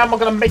dream time? I'm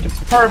gonna make you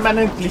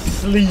permanently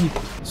sleep.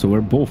 So we're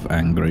both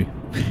angry.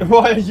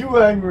 Why are you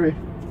angry?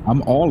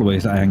 I'm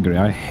always angry.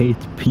 I hate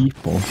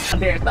people.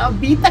 There's no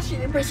beta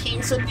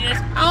machine, so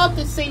there's all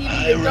the same.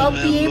 You don't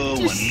be able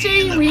to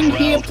save in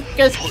here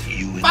because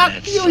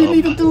fuck you, you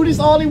need to do this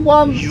all in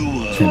one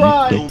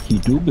try. He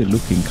do be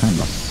looking kind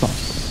of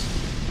sus.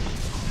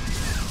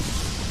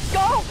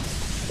 Go!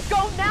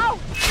 Go now!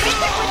 Hit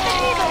it with the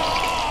needle!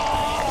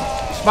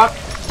 Fuck.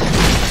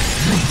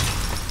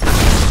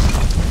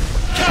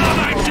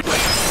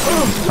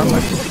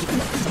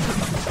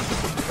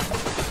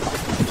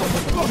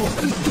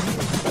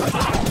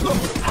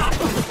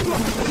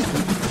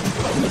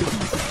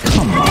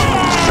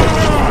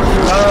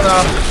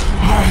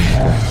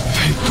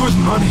 Good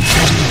money.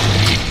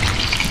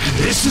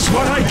 This is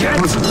what I get.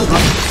 He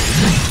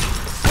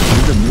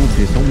removed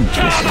his own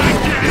chest.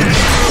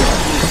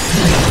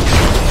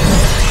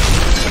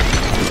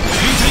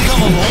 You think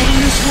I'm alone in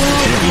this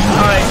world?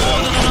 Hi.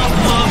 More than enough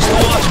mobs to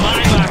watch my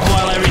back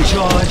while I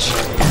recharge.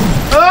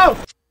 Oh!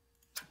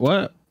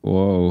 What?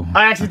 Whoa. I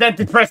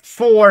accidentally pressed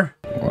 4.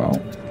 Wow.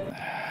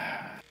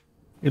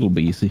 It'll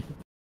be easy.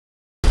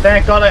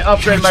 Thank God I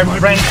upgraded my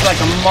range like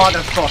a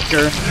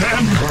motherfucker.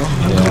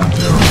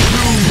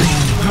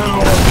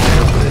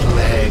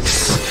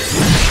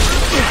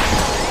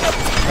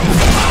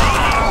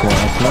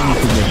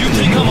 You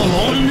think I'm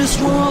alone in this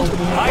world?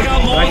 I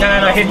got more than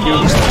enough hit you.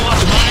 mobs to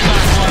watch my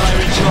back while I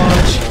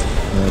recharge.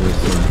 That is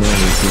a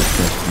very good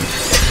question.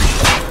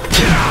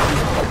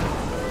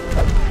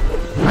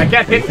 I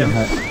can't hit him.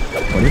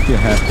 What if you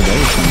have to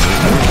go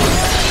somewhere?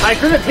 I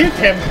couldn't hit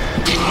him.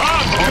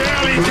 I'm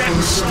barely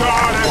getting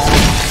started.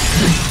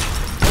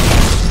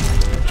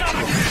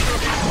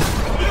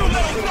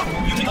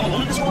 You think I'm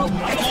alone in this world? I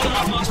got more than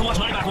enough mobs to watch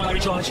my back while I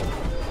recharge.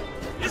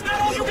 Is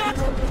that all you got?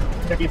 Come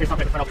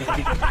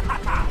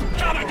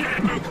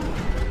again.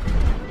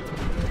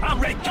 I'm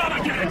ready. Come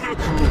again.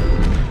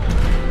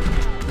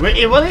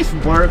 Wait, will this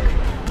work?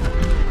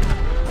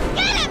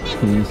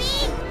 He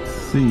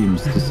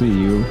seems to see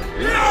you.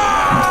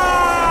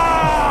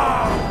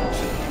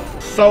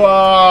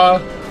 So,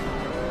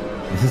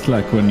 This is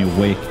like when you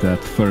wake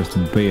that first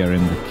bear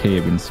in the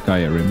cave in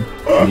Skyrim.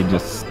 He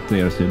just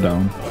stares you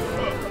down.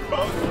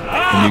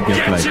 And you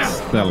get like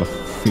stealth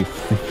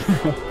 50.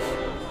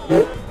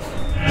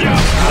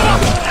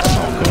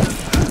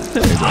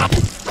 There you go.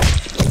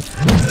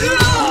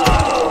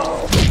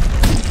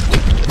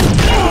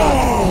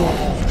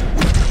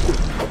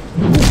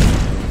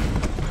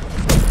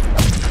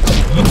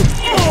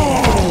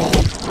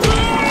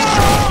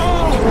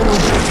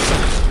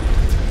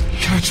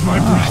 Catch my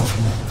breath.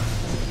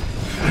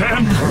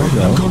 And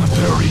I'm gonna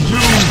bury you.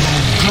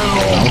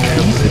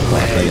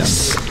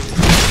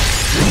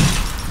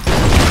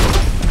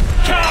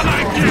 Can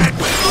I get?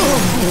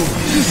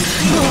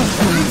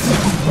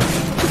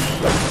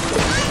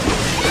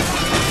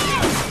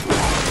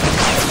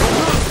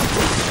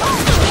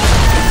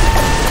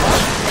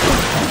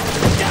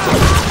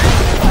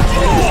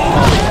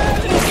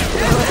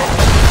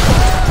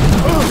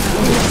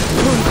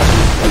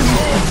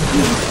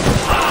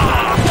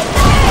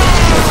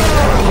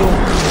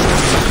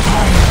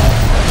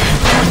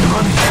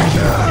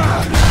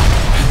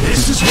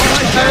 This is what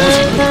I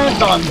get.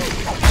 Done.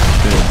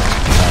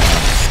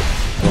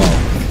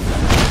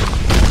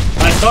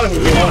 I thought it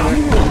would be harder.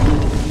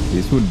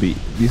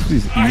 This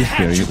is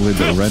easier with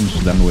the wrench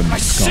than with I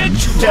the sent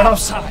gun. you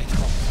outside.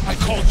 I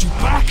called you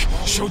back,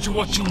 showed you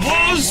what you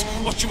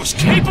was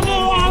capable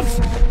of.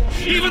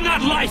 Even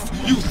that life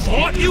you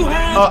thought you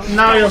had.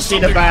 Now you'll see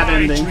the bad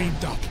ending.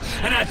 Dreamed up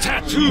and a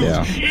tattoo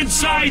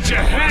inside your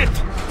head.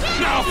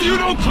 Now, if you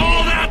don't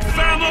call that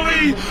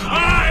family,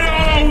 I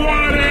don't know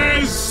what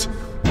is.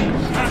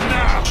 And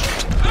now.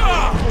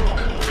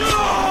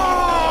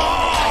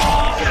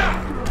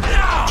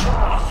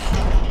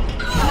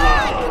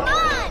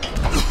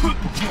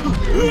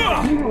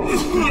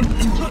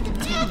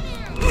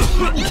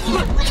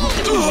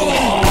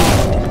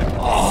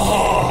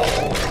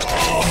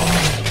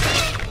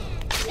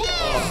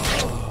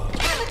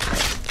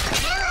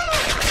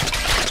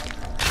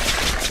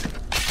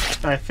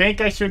 I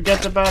think I should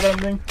get the bad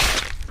ending.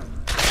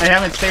 I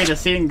haven't saved a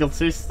single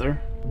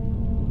sister.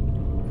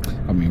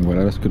 I mean, what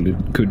else could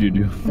you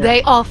do?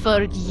 They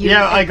offered you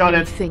I got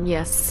it. everything,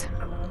 yes.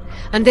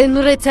 And in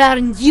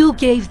return, you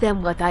gave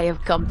them what I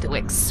have come to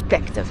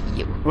expect of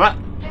you. What?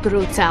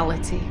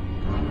 Brutality.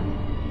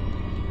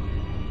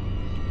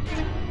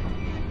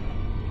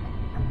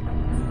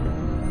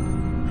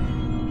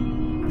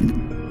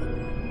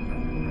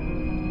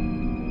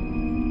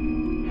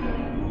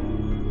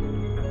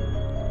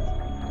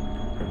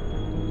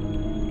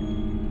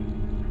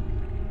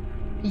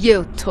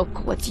 You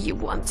took what you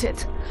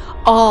wanted.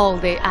 All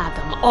the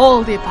Atom,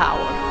 all the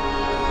power.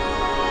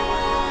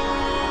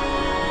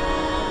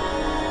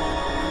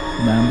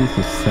 Man, this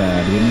is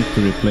sad. We need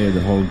to replay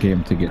the whole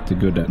game to get the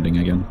good ending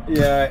again.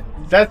 Yeah,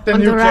 that's the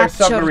And nuclear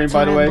Rapture submarine,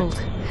 by the way.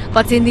 trembled.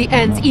 But in the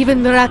end,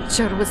 even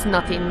Rapture was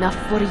not enough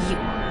for you.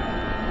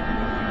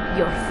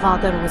 Your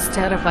father was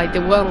terrified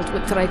the world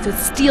would try to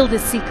steal the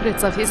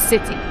secrets of his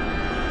city.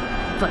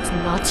 But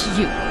not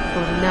you,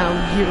 for now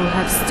you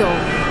have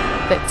stolen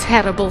the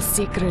terrible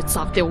secrets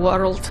of the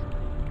world.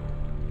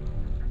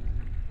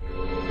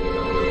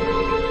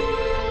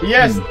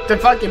 Yes, the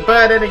fucking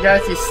bad ending,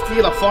 guys, is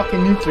steal a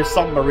fucking nuclear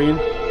submarine.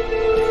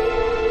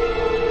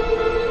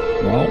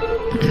 Wow.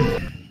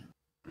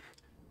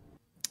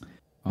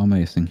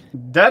 Amazing.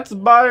 That's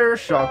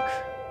Bioshock.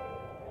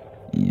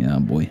 Yeah,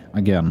 boy.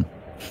 Again.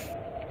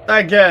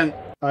 Again.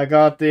 I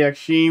got the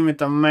achievement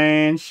the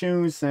man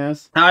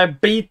chooses. I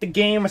beat the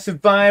game, I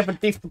survived a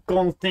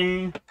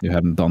difficulty. You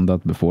hadn't done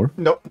that before?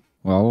 Nope.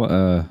 Well,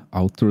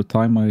 outro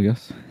time, I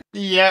guess.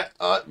 Yeah,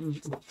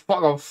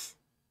 fuck off.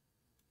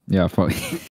 Yeah, fuck.